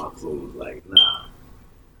all my clothes, like, nah.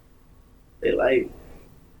 They like,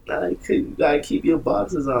 nah, you gotta keep your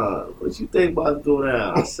boxes on. What you think about to go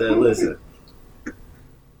down? I said, listen.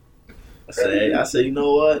 I said, you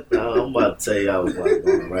know what? I'm about to tell y'all what's going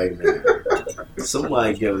on right now.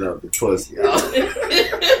 Somebody giving up the pussy.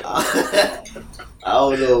 I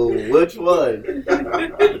don't know which one.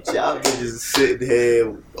 But y'all bitches sitting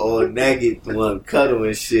here all naked, one cuddle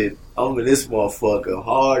and shit. I'm in this motherfucker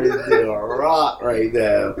hard as a rock right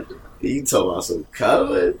now. You talking about some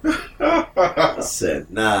cuddling? I said,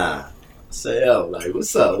 nah. I said, yo, like,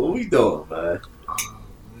 what's up? What we doing, man?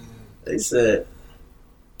 They said,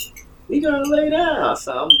 we gonna lay down. I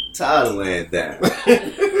said, I'm tired of laying down. Like,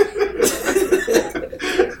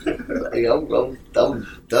 I'm done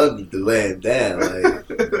with the laying down. Like,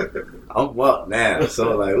 I'm up now.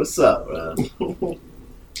 So I'm like, what's up, bro?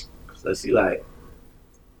 So she like,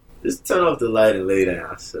 just turn off the light and lay down.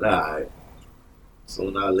 I said, alright. So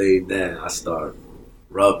when I laid down, I started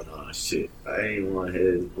rubbing on shit. I ain't want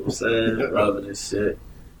his, you know what I'm saying? Rubbing and shit.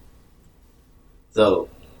 So,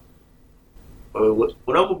 what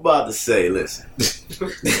I'm about to say, listen. wait.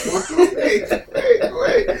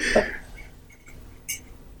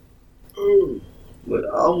 What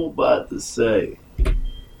I'm about to say.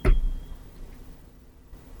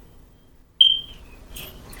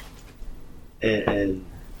 And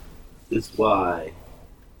it's why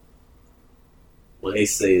when they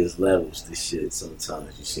say it's levels to shit,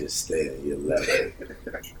 sometimes you should stay on your level.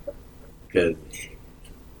 Because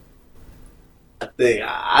I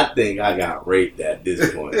think I got raped at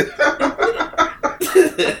this point.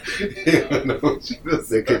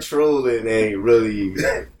 The controlling ain't really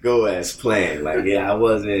go as planned. Like, yeah, I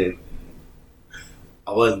wasn't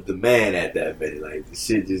the man at that minute. Like, the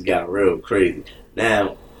shit just got real crazy.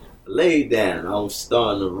 Now, I laid down. I was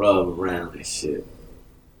starting to rub around and shit.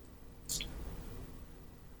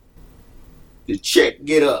 The chick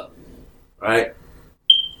get up, right?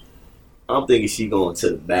 I'm thinking she going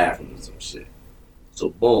to the bathroom or some shit. So,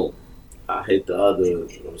 boom. I hit the other, you know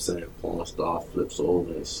what I'm saying, porn star flips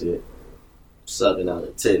over and shit. Sucking out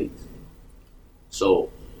the titties. So,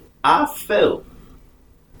 I felt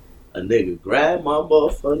a nigga grab my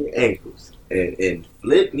motherfucking ankles and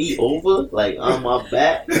flip me over, like, on my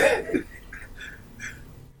back.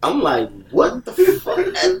 I'm like, what the fuck?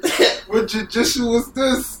 What jujitsu was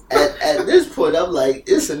this? At this point, I'm like,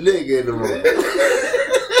 it's a nigga in the room.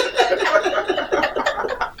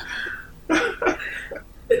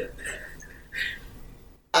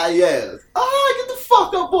 I asked, get the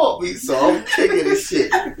fuck up off me. So I'm kicking this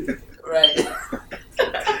shit. Right?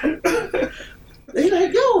 They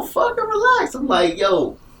like, yo, fucking relax. I'm like,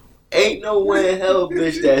 yo, ain't no way in hell,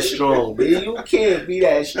 bitch, that strong, man. You can't be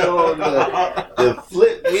that strong to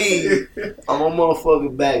flip me on my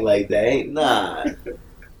motherfucking back like that. Ain't nah.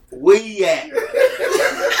 Where you at?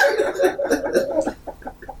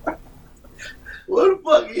 Where the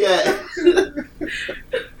fuck you at?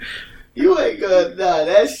 You ain't gonna nah.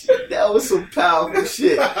 That was some powerful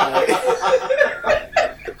shit. Right?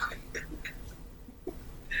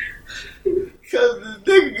 Cause this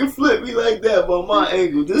nigga can flip me like that, but my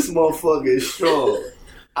ankle, this motherfucker is strong.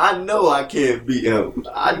 I know I can't beat him.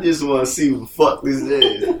 I just want to see what the fuck this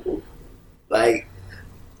is. Like,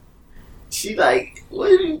 she like,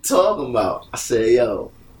 what are you talking about? I said,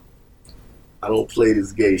 yo, I don't play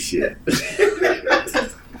this gay shit.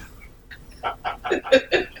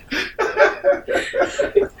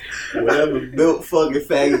 Whatever built fucking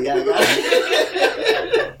faggot y'all got.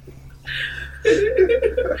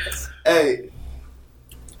 Hey,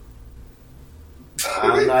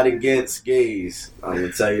 I'm not against gays. I'm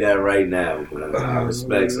gonna tell you that right now. I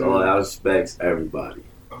respect everybody.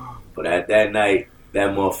 But at that night,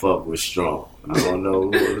 that motherfucker was strong. I don't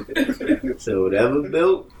know who. So whatever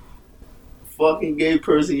built fucking gay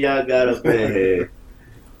person y'all got up in here,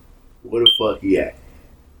 where the fuck he at?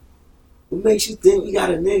 What makes you think we got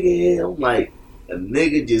a nigga here? I'm like, a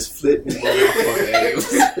nigga just flipped me on my fucking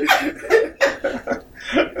ankles.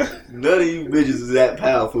 None of you bitches is that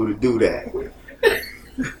powerful to do that.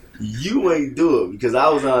 You ain't do it because I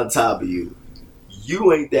was on top of you.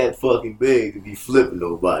 You ain't that fucking big to be flipping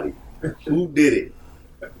nobody. Who did it?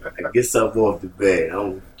 I get up off the bed.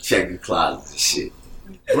 I'm checking closets and shit.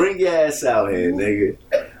 Bring your ass out here, nigga.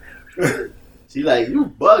 She like, you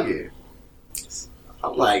bugging.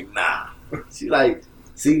 I'm like, nah. She like,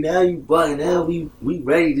 see, now you bugging. Now we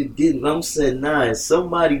ready to get it. I'm saying, nah,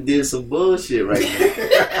 somebody did some bullshit right now.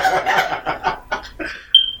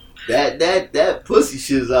 That pussy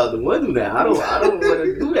shit is out the window now. I don't want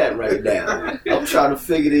to do that right now. I'm trying to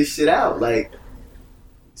figure this shit out. Like,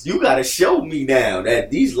 you gotta show me now that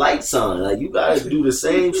these lights on. Like, you gotta do the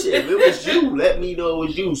same shit. If it was you, let me know it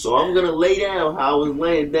was you. So I'm gonna lay down how I was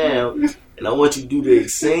laying down, and I want you to do the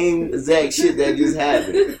same exact shit that just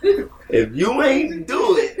happened. If you ain't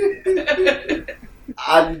do it,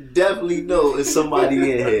 I definitely know it's somebody in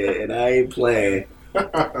here, and I ain't playing.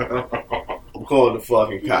 I'm calling the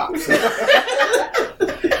fucking cops.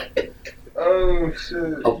 Oh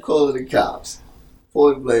shit! I'm calling the cops.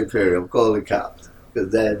 Point blank period. I'm calling the cops because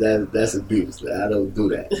that's abuse. I don't do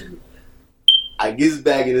that. I get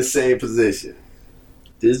back in the same position.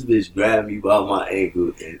 This bitch grabbed me by my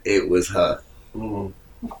ankle, and it was her. Mm.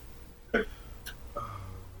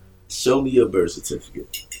 Show me your birth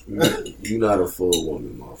certificate. You not a full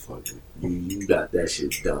woman, motherfucker. You got that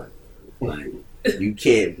shit done. Like, you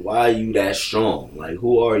can't. Why are you that strong? Like,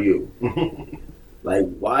 who are you? Like,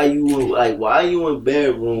 why are you in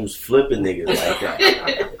bedrooms flipping niggas like that?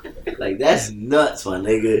 Like, that's nuts, my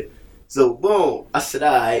nigga. So, boom. I said,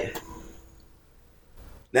 all right.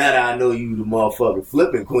 Now that I know you the motherfucking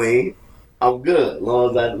flipping queen, I'm good. As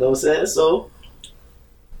long as I know what I'm saying. So,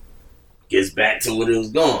 gets back to what it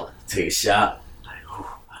was going. Take a shot. Like, all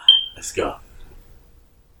right, let's go.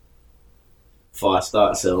 Before I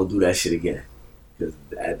start, I said, don't do that shit again. Because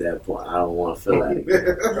at that point, I don't want to feel that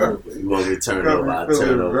again. You want me to turn over, I'll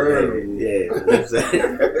turn over. Yeah, you know what I'm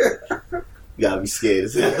saying? You gotta be scared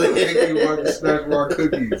as hell. You about to snatch my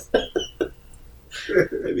cookies.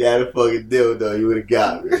 If you had a fucking dildo, you would have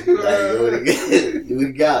got me. Like, you would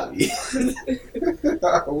have got me.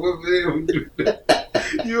 What man would do that?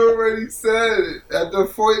 You already said it. At the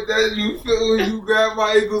point that you feel when you grab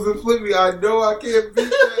my ankles and flip me, I know I can't beat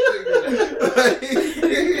that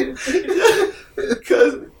nigga.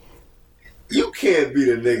 Because you can't beat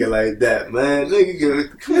a nigga like that, man.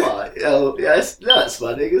 Nigga, come on, yo, that's nuts,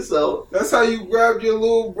 my nigga. So that's how you grabbed your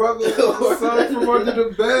little brother or son from under the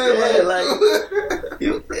bed. Yeah, like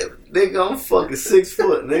nigga, I'm fucking 6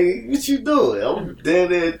 foot, nigga. What you doing? I'm damn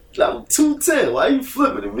near, I'm 210. Why you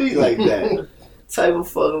flipping at me like that? Type of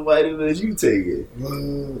fucking vitamins you taking?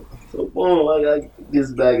 So boom, I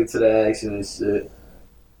gets back into the action and shit.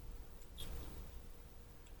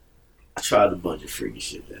 I tried a bunch of freaky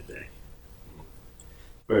shit that day.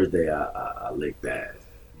 First day, I licked ass.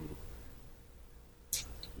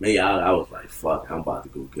 Me, I was like, fuck, I'm about to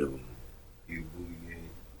go give him.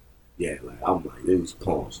 Yeah, like, I'm like, it was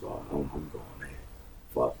pornstars. I'm going there.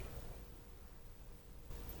 Fuck it.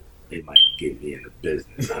 They might get me in the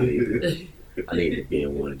business. I need to be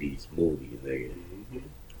in one of these movies, nigga.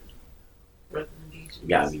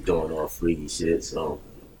 Got me doing all freaky shit, so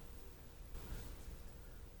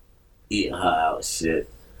eating her out shit.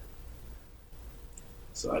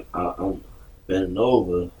 So I'm bending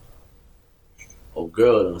over. Oh,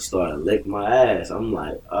 girl done started lick my ass. I'm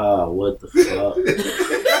like, what the fuck?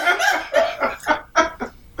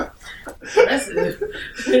 That's it.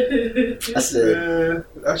 I said, man,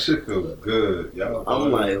 that shit feels good. Y'all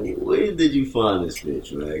I'm like, where did you find this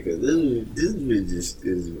bitch, man? Because this bitch just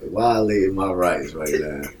is violating my rights right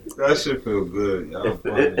now. That shit feel good. Y'all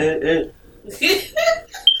funny.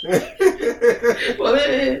 Well,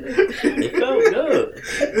 it felt good.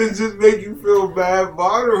 It just make you feel bad,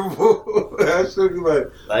 vulnerable. That shit be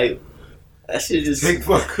like that shit just take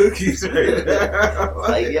my cookies right now.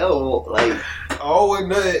 like yo, like always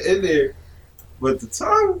nothing in there, but the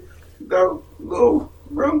tongue, that little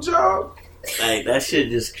rum job. Like that shit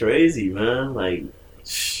just crazy, man. Like,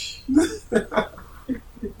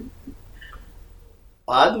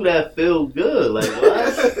 why do that feel good? Like,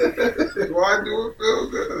 why? Why do it feel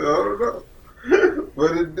good? I don't know.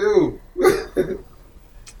 What it do?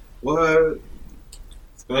 What?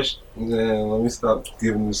 Especially, man, let me stop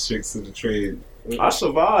giving the chicks to the trade. I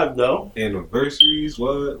survived though. Anniversaries,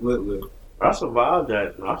 what? I survived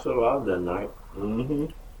that night. Mm-hmm.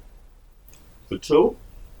 For 2,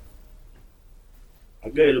 I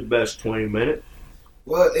gave the best 20 minutes.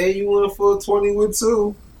 What? And you went for 20 with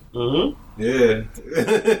 2? Mm-hmm. Yeah.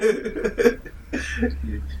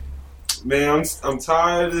 Man, I'm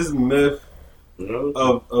tired of this myth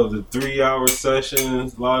of the 3-hour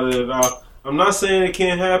sessions, la da da. I'm not saying it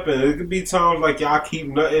can't happen. It could be times like y'all keep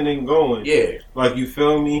nutting and going. Yeah. Like, you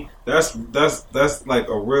feel me? That's like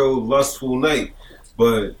a real lustful night.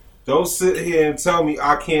 But don't sit here and tell me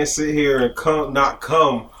I can't sit here and not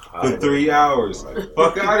come for 3 hours.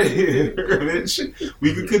 Fuck out of here, bitch.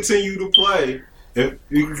 We can continue to play. If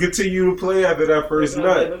you can continue to play after that first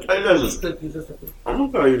nut. Hey, listen. I'm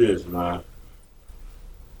gonna tell you this, man.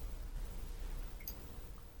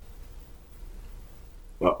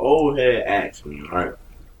 My old head asked me, right?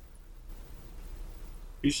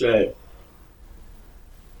 He said,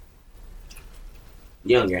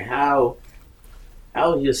 "Younger, how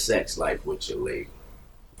is your sex life with your lady?"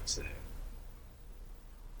 I said,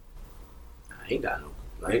 "I ain't got no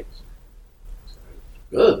complaints.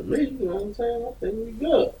 Good to me, you know what I'm saying? I think we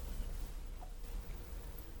good."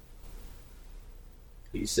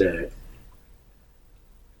 He said,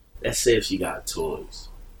 "Let's say if she got toys.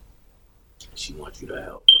 She wants you to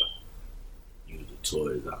help her use the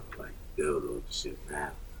toys out, like build all the shit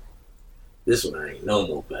now. This one ain't no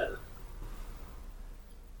more better."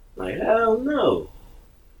 Like, hell no.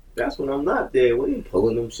 That's when I'm not there. We ain't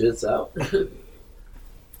pulling them shits out. He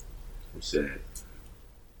said,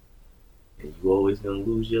 "And you always gonna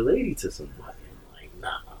lose your lady to somebody." I'm like,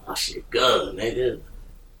 nah, that shit good, nigga.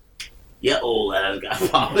 Your old ass got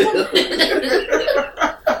popped.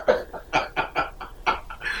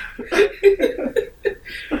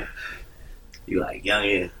 You like,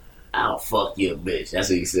 youngin', I'll fuck you a bitch. That's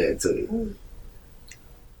what he said to me.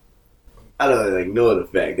 I don't ignore the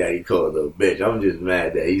fact that he called her a bitch. I'm just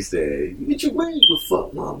mad that he said, "Get your way, you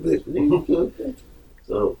fuck my bitch, nigga."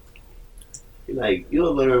 So he like,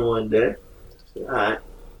 you'll learn one day. All right.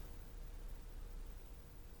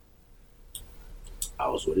 I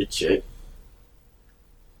was with a chick.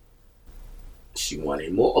 She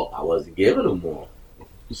wanted more. I wasn't giving her more.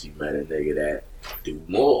 She met a nigga that do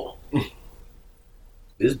more.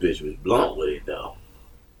 This bitch was blunt with it though.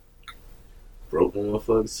 Broke my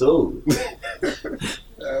motherfucking soul.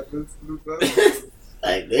 Happens to the best.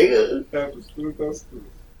 Like, nigga. Happens to the best.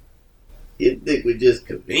 Your dick was just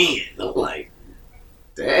convenient. I'm like,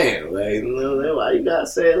 damn, like, you know, why you gotta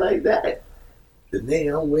say it like that? The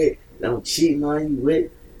nigga I'm with, I'm cheating on you with.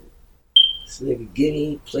 This nigga get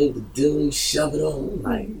me, play with the dude, shove it on.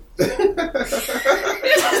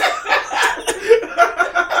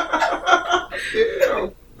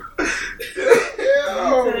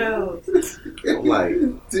 I'm like,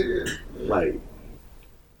 I'm like,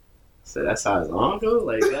 so that's how his arm goes?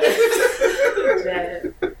 Like that?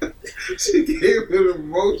 She gave it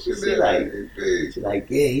emotion. She like,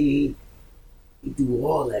 yeah, he do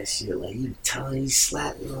all that shit. Like, he telling, he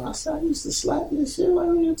slapping. I said, I used to slap this shit. What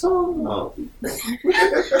are you talking about? She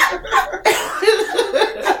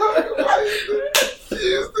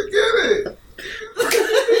used to get it.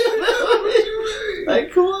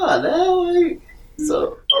 Like, come on now. Like,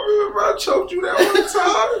 so I remember I choked you that one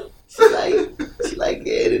time. She like,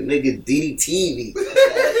 yeah, the nigga DDT me.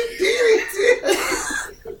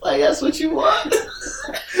 Like, that's what you want?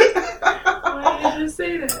 Why did you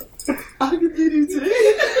say that? I can DDT.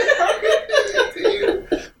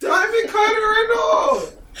 Diamond cutter and all.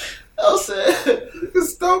 I said, The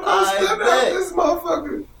Stone Cold stepping out this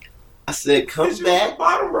motherfucker. I said, come back.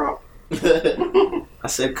 Bottom rock. I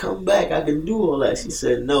said, come back. I can do all that. She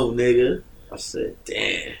said, no, nigga. I said,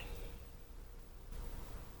 damn.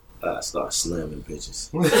 I start slamming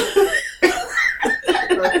bitches.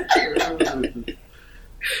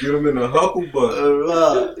 Get him in a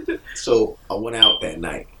hucklebutt. So I went out that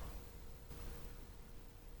night.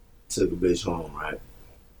 Took a bitch home, right?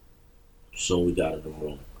 So we got in the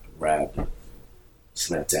room, grabbed her,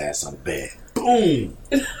 slapped her ass on the bed. Boom!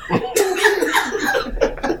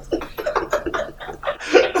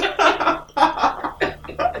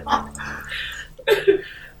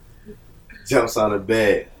 Jumps on the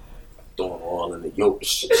bed, throwing all in the yolk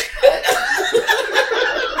shit.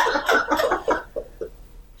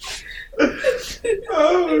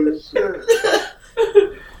 Oh shit!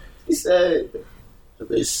 He said,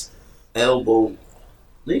 "This elbow,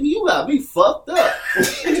 nigga, you got me fucked up."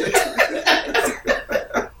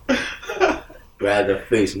 Grabbed her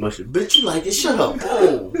face, mushed. Bitch, you like it? Shut up,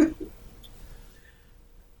 boom.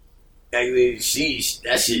 And then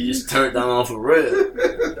that shit just turned on for real.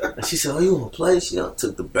 And she said, "Oh, you wanna play?" She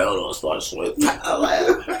took the belt off, started swinging. I'm like,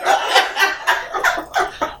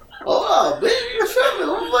 "Hold on, baby, you tripping?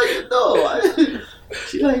 I'm like, no."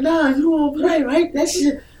 She like, "Nah, you wanna play, right? That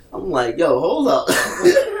shit." I'm like, "Yo, hold up."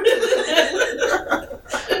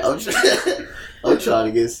 I'm trying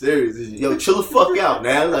to get serious. Yo, chill the fuck out,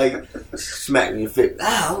 man. Like, smack me in the face.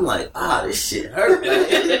 I'm like, this shit hurt, man.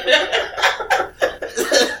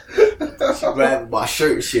 She grabbed my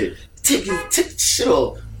shirt and shit. Take the shit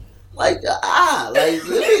off. Like, like, let me do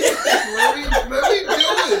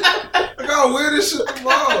it. I gotta wear this shit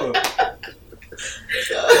tomorrow.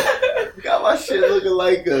 Got my shit looking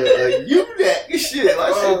like a U-neck and shit.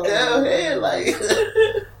 My shit down here,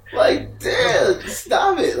 like, damn,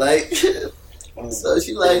 stop it. Like, so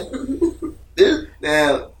she like, this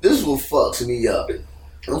is what fucks me up.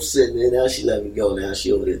 I'm sitting there now, she let me go now.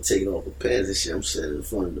 She over there taking off her pants and shit. I'm sitting in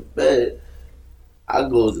front of the bed. I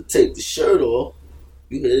go to take the shirt off.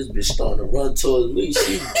 You hear this bitch starting to run towards me.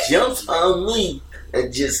 She jumps on me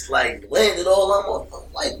and just like landed all on my.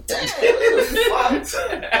 I'm like, damn, what the fuck?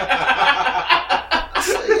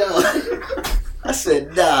 I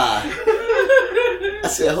said, nah. I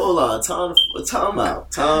said, hold on, time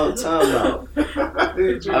out. Time out. I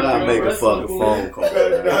gotta make a fucking phone call.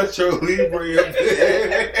 Nacho Libre up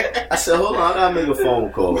there. I said, hold on, I gotta make a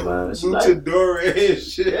phone call, man. Luchador and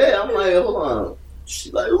shit. Yeah, I'm like, hold on. She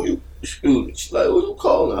like, who you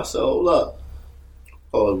calling? I said, hold up.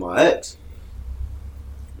 Calling my ex.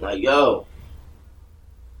 I'm like, yo,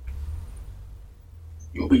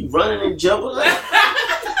 you be running and jumping like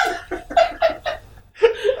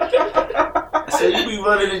I said, you be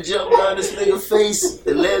running and jumping on this nigga face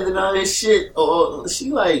and landing on his shit. Or she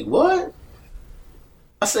like, what?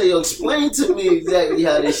 I say, yo, explain to me exactly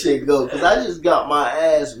how this shit go. Because I just got my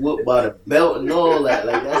ass whooped by the belt and all that.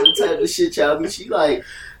 Like, that's the type of shit y'all be. She like,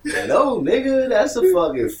 no, nigga, that's a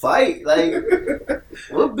fucking fight. Like,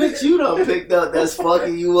 what bitch you done picked up that's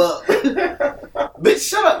fucking you up? Bitch,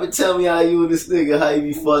 shut up and tell me how you and this nigga, how you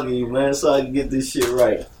be fucking you, man, so I can get this shit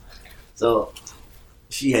right. So,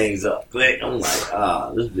 she hangs up. Click. I'm like,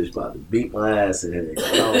 this bitch about to beat my ass in here.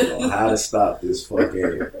 I don't know how to stop this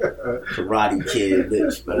fucking Karate Kid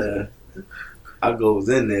bitch, man. I goes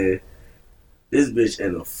in there. This bitch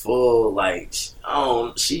in a full, like,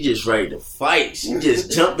 she just ready to fight. She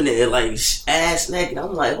just jumping in like ass naked.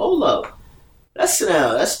 I'm like, hold up. Let's sit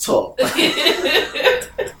down. Let's talk. This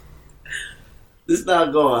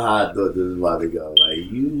not going how I thought this was about to go.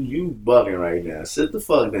 Like, you bugging right now. Sit the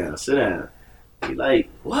fuck down. Sit down. He like,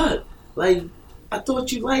 what? Like, I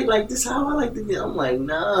thought you like this how I like to get. I'm like,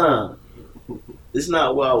 nah. This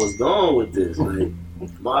not where I was going with this. Like,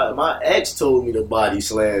 my ex told me to body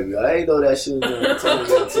slam you. I ain't know that shit was gonna turn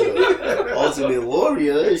into Ultimate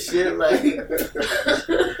Warrior and shit. Like,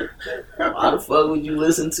 why the fuck would you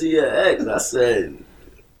listen to your ex? I said,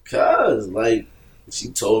 cause, like, she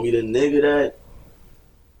told me the nigga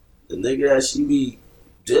that she be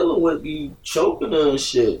dealing with be choking her and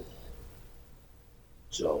shit.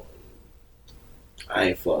 So, I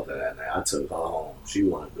ain't fucking that night. I took her home. She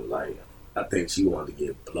wanted to, like, I think she wanted to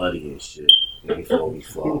get bloody and shit before we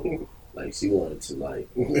fought. Like, she wanted to, like,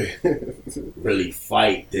 really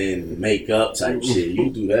fight, then make up type shit. You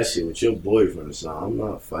do that shit with your boyfriend, so I'm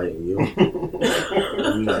not fighting you.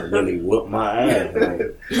 You not really whoop my ass.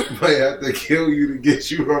 Like, might have to kill you to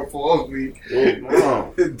get you up off me.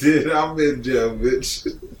 Mom. Then I'm in jail, bitch.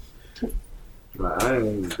 Like, I ain't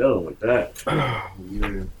even dealing with that. Yeah.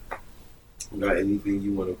 Got anything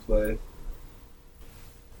you want to play?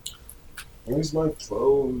 Where's my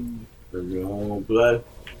phone? If you don't want to play.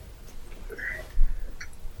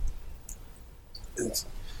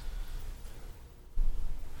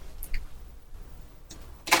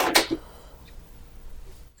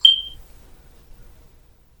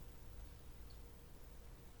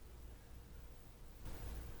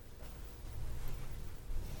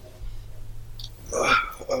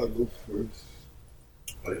 I'll go first.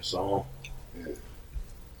 Play a song. Yeah.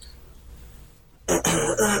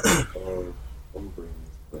 I'm bringing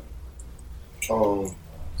this back.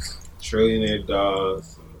 Trillionaire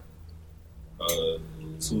Dogs,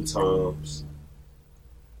 2 times.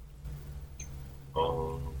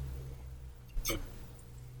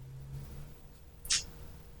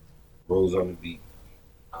 Rose on the Beat.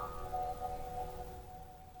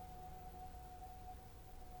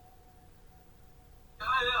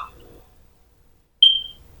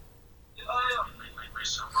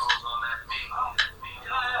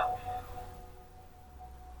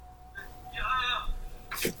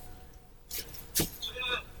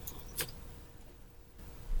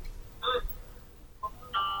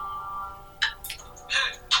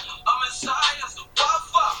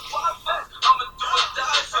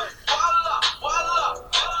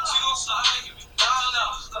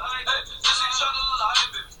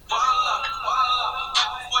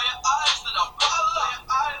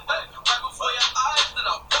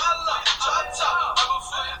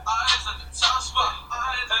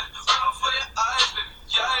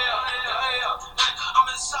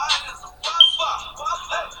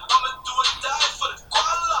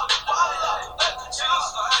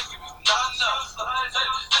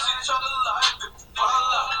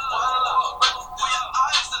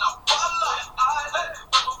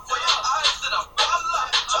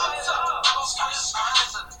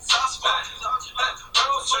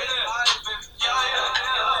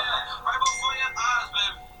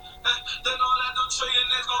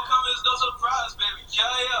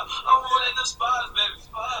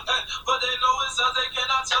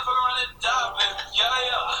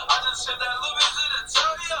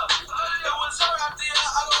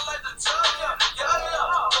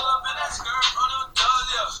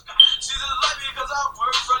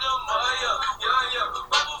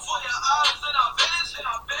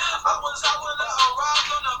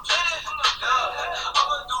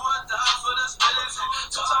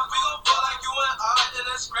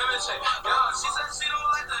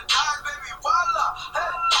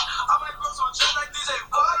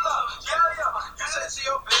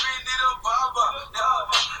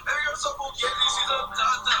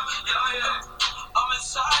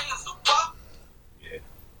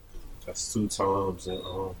 That's 2 times and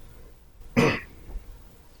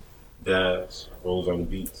Dash, Rose on the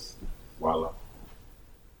Beats, Voila.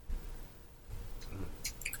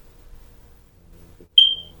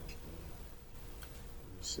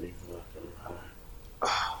 Let's see if I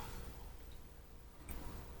can.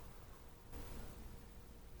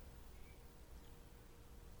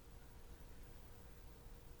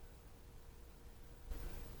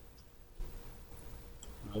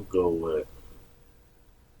 I'll go with.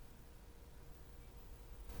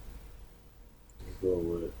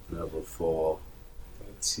 Never Fall.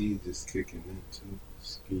 That T just kicking in too.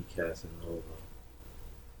 Ski Casanova.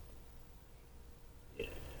 Yeah.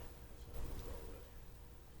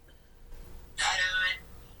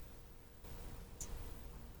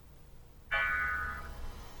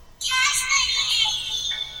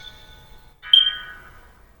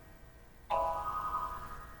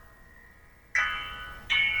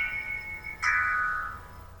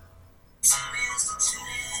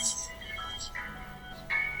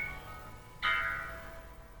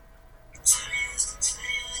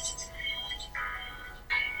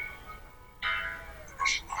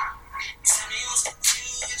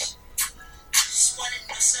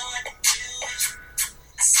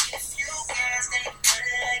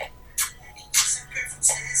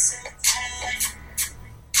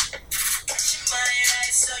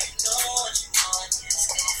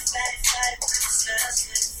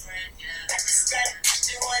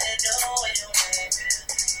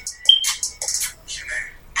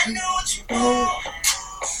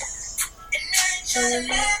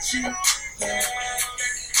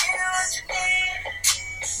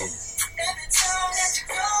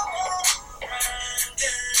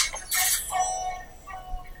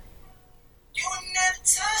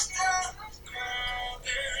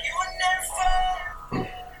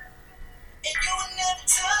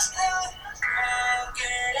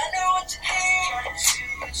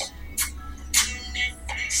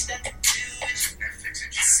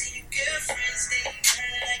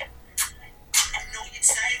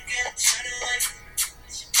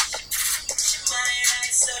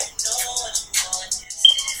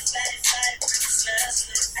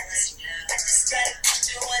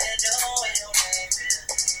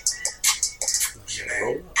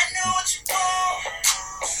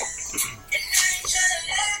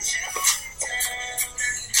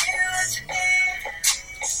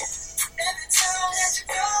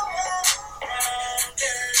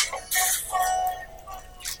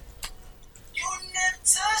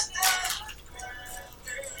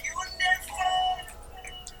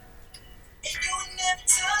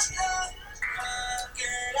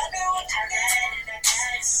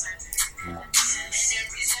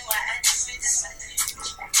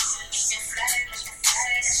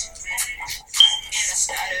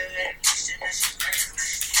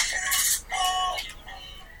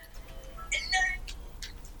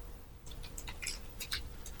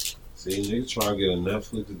 See, niggas trying to get a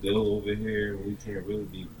Netflix deal over here, and we can't really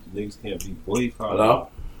be, niggas can't be boycotted. Hello?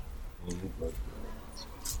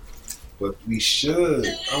 But we should.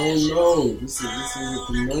 I don't know. This is a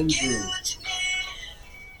conundrum.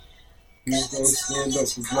 Who's gonna stand up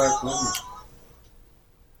for black women?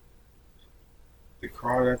 The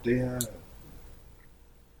cry that they have.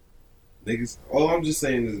 Niggas, all I'm just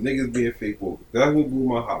saying is niggas being fake woke. That's what blew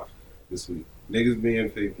my heart this week. Niggas being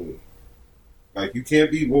fake woke. Like, you can't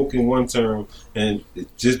be woke in one term, and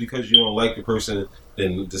just because you don't like the person,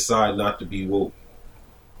 then decide not to be woke.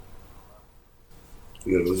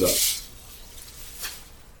 Yeah, what's up?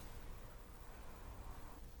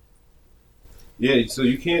 Yeah, so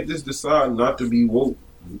you can't just decide not to be woke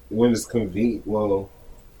when it's convenient. Well,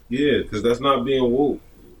 yeah, because that's not being woke.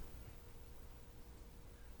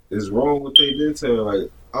 It's wrong what they did to her. Like,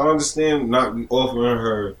 I understand not offering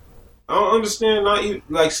her. I don't understand not even,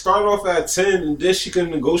 like, start off at 10 and then she can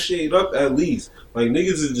negotiate up at least. Like,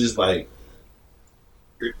 niggas is just like,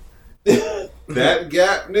 that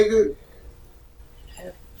gap, nigga.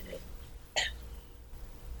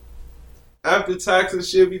 After taxes,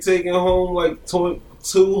 she'll be taking home like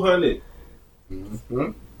 $200.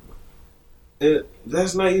 Mm-hmm. And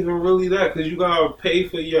that's not even really that, because you gotta pay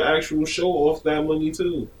for your actual show off that money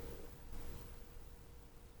too.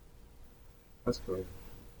 That's crazy.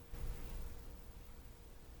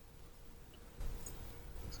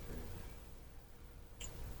 That's crazy.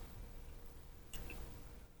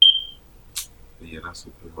 But yeah, that's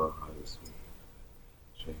what people are hot this week.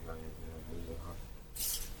 Check out really hot.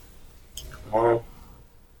 Tomorrow.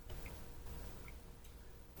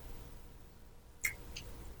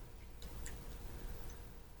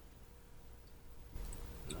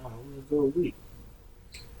 No, I want to go a week.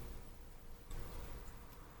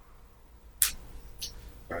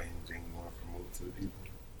 Got anything you want to promote to the people?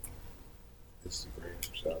 Instagram,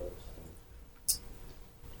 shout outs.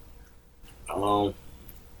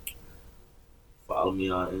 Follow me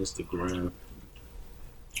on Instagram.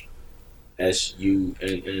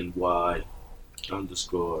 SUNNY_TRAYY.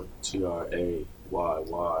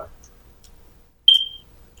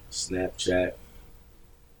 Snapchat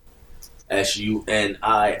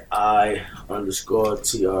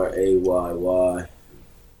SUNII_TRAYY.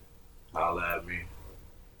 Holla at me.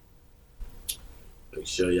 Make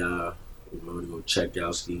sure y'all remember to go check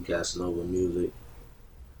out Steve Casanova music.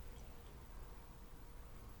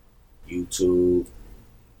 YouTube,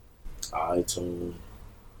 iTunes,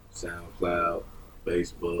 SoundCloud,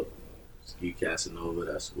 Facebook, Steve Casanova.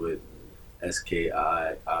 That's with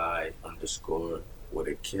SKII_ with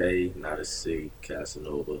a K, not a C,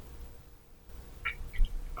 Casanova.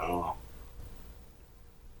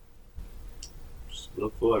 Just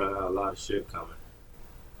look forward. I got a lot of shit coming.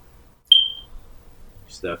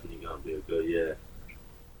 It's definitely gonna be a good year.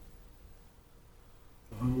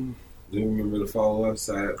 Do remember to follow us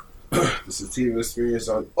at The Sativa Experience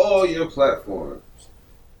on all your platforms.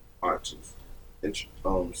 iTunes,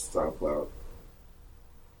 SoundCloud,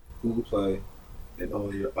 Google Play, and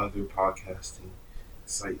all your other podcasting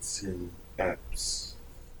sites and apps.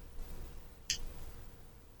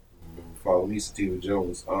 Remember, follow me, Sativa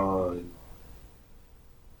Jones, on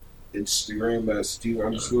Instagram at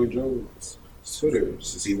Sativa_Jones. Twitter,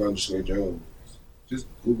 Sativa_Jones. Just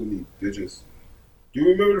Google me, bitches. Do you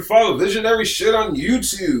remember to follow Visionary Shit on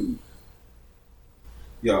YouTube?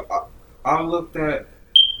 Yo, I looked at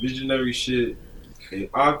Visionary Shit and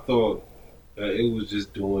I thought that it was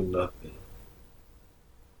just doing nothing.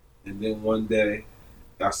 And then one day,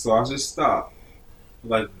 I just stopped.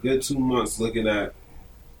 Like, good 2 months looking at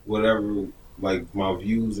whatever, like, my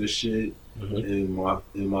views and shit, and my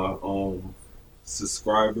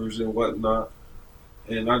subscribers and whatnot.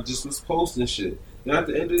 And I just was posting shit. And at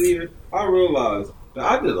the end of the year, I realized that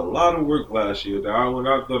I did a lot of work last year when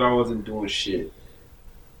I thought I wasn't doing shit.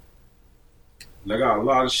 And I got a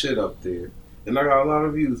lot of shit up there. And I got a lot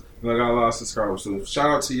of views. And I got a lot of subscribers. So shout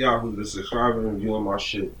out to y'all who's been subscribing and viewing my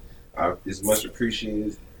shit. It's much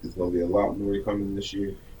appreciated. There's going to be a lot more coming this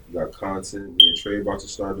year. We got content. Me and Trey about to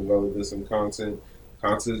start developing some content.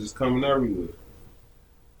 Content is coming everywhere.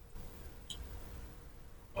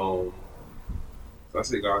 So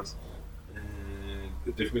that's it, guys. And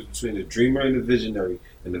the difference between the dreamer and the visionary,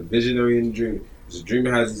 and the visionary and the dreamer, is the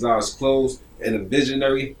dreamer has his eyes closed, and the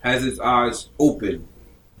visionary has his eyes open.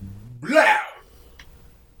 Blah!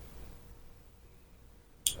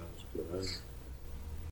 That was good, right?